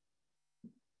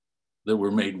 that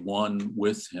we're made one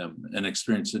with him and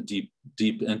experience a deep,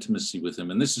 deep intimacy with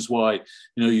him. And this is why,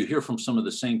 you hear from some of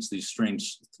the saints these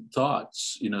strange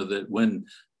thoughts, that when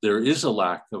there is a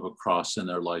lack of a cross in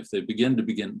their life, they begin to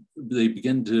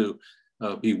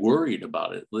be worried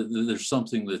about it. There's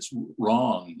something that's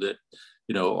wrong, that,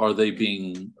 are they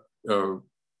being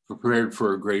prepared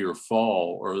for a greater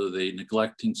fall, or are they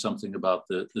neglecting something about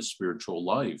the spiritual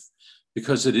life?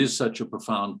 Because it is such a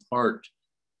profound part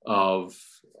of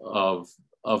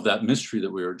that mystery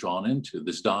that we are drawn into,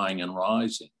 this dying and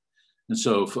rising. And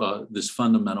so if this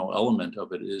fundamental element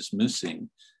of it is missing,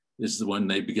 is when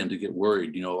they begin to get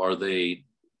worried. Are they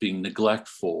being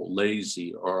neglectful,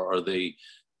 lazy, or are they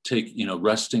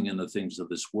resting in the things of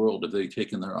this world? Have they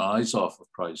taken their eyes off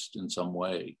of Christ in some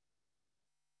way?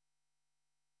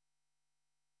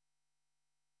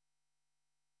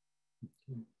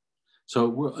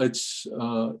 So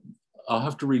I'll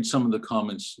have to read some of the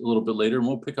comments a little bit later, and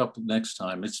we'll pick up next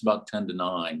time. It's about 10 to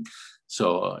 9.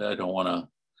 So I don't want to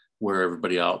wear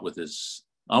everybody out with this.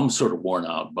 I'm sort of worn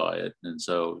out by it. And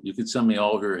so you can send me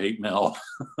all of your hate mail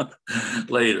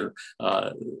later.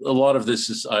 A lot of this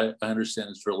is, I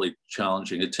understand, it's really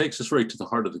challenging. It takes us right to the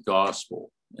heart of the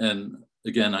gospel. And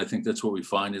again, I think that's what we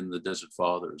find in the Desert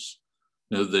Fathers.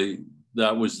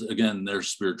 That was, again, their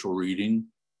spiritual reading,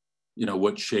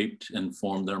 what shaped and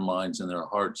formed their minds and their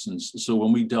hearts. And so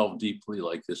when we delve deeply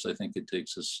like this, I think it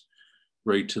takes us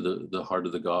right to the heart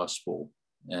of the gospel.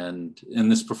 And in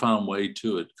this profound way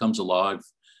too, it comes alive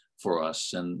for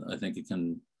us. And I think it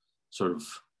can sort of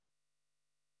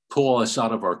pull us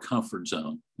out of our comfort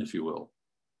zone, if you will.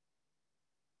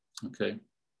 Okay.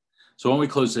 So when we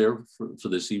close there for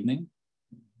this evening,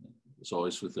 as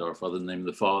always, with our Father, in the name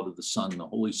of the Father, the Son, and the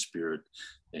Holy Spirit.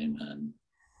 Amen.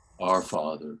 Our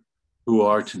Father, who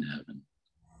art in heaven,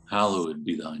 hallowed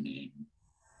be thy name.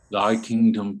 Thy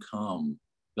kingdom come,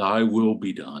 thy will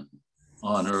be done,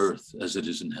 on earth as it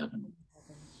is in heaven.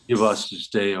 Give us this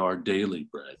day our daily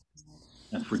bread,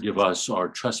 and forgive us our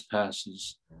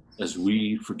trespasses as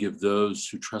we forgive those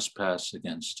who trespass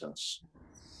against us.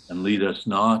 And lead us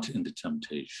not into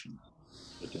temptation,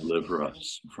 but deliver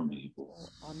us from evil.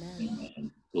 Amen.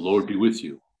 Amen. The Lord be with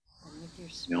you.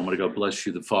 And Almighty God bless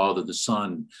you, the Father, the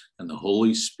Son, and the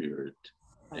Holy Spirit.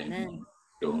 Amen.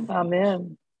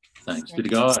 Amen. Thanks be to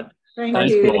God. Thank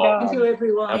you. Thank you,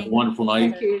 everyone. Have a wonderful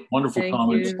night. Wonderful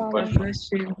comments. God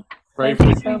bless you. Pray for Thank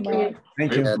me. you so much.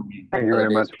 Thank Pray you. for me. Thank you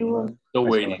very much. Still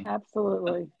waiting.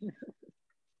 Absolutely.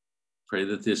 Pray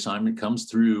that the assignment comes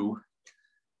through.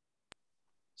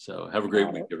 So have a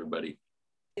great week, everybody.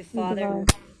 Father.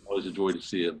 Always a joy to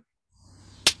see you.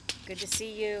 Good to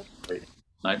see you. Great.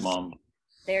 Night, Mom.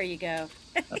 There you go.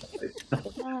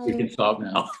 We can stop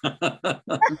now.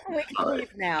 We can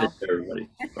leave now. Take care, everybody.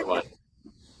 Bye-bye.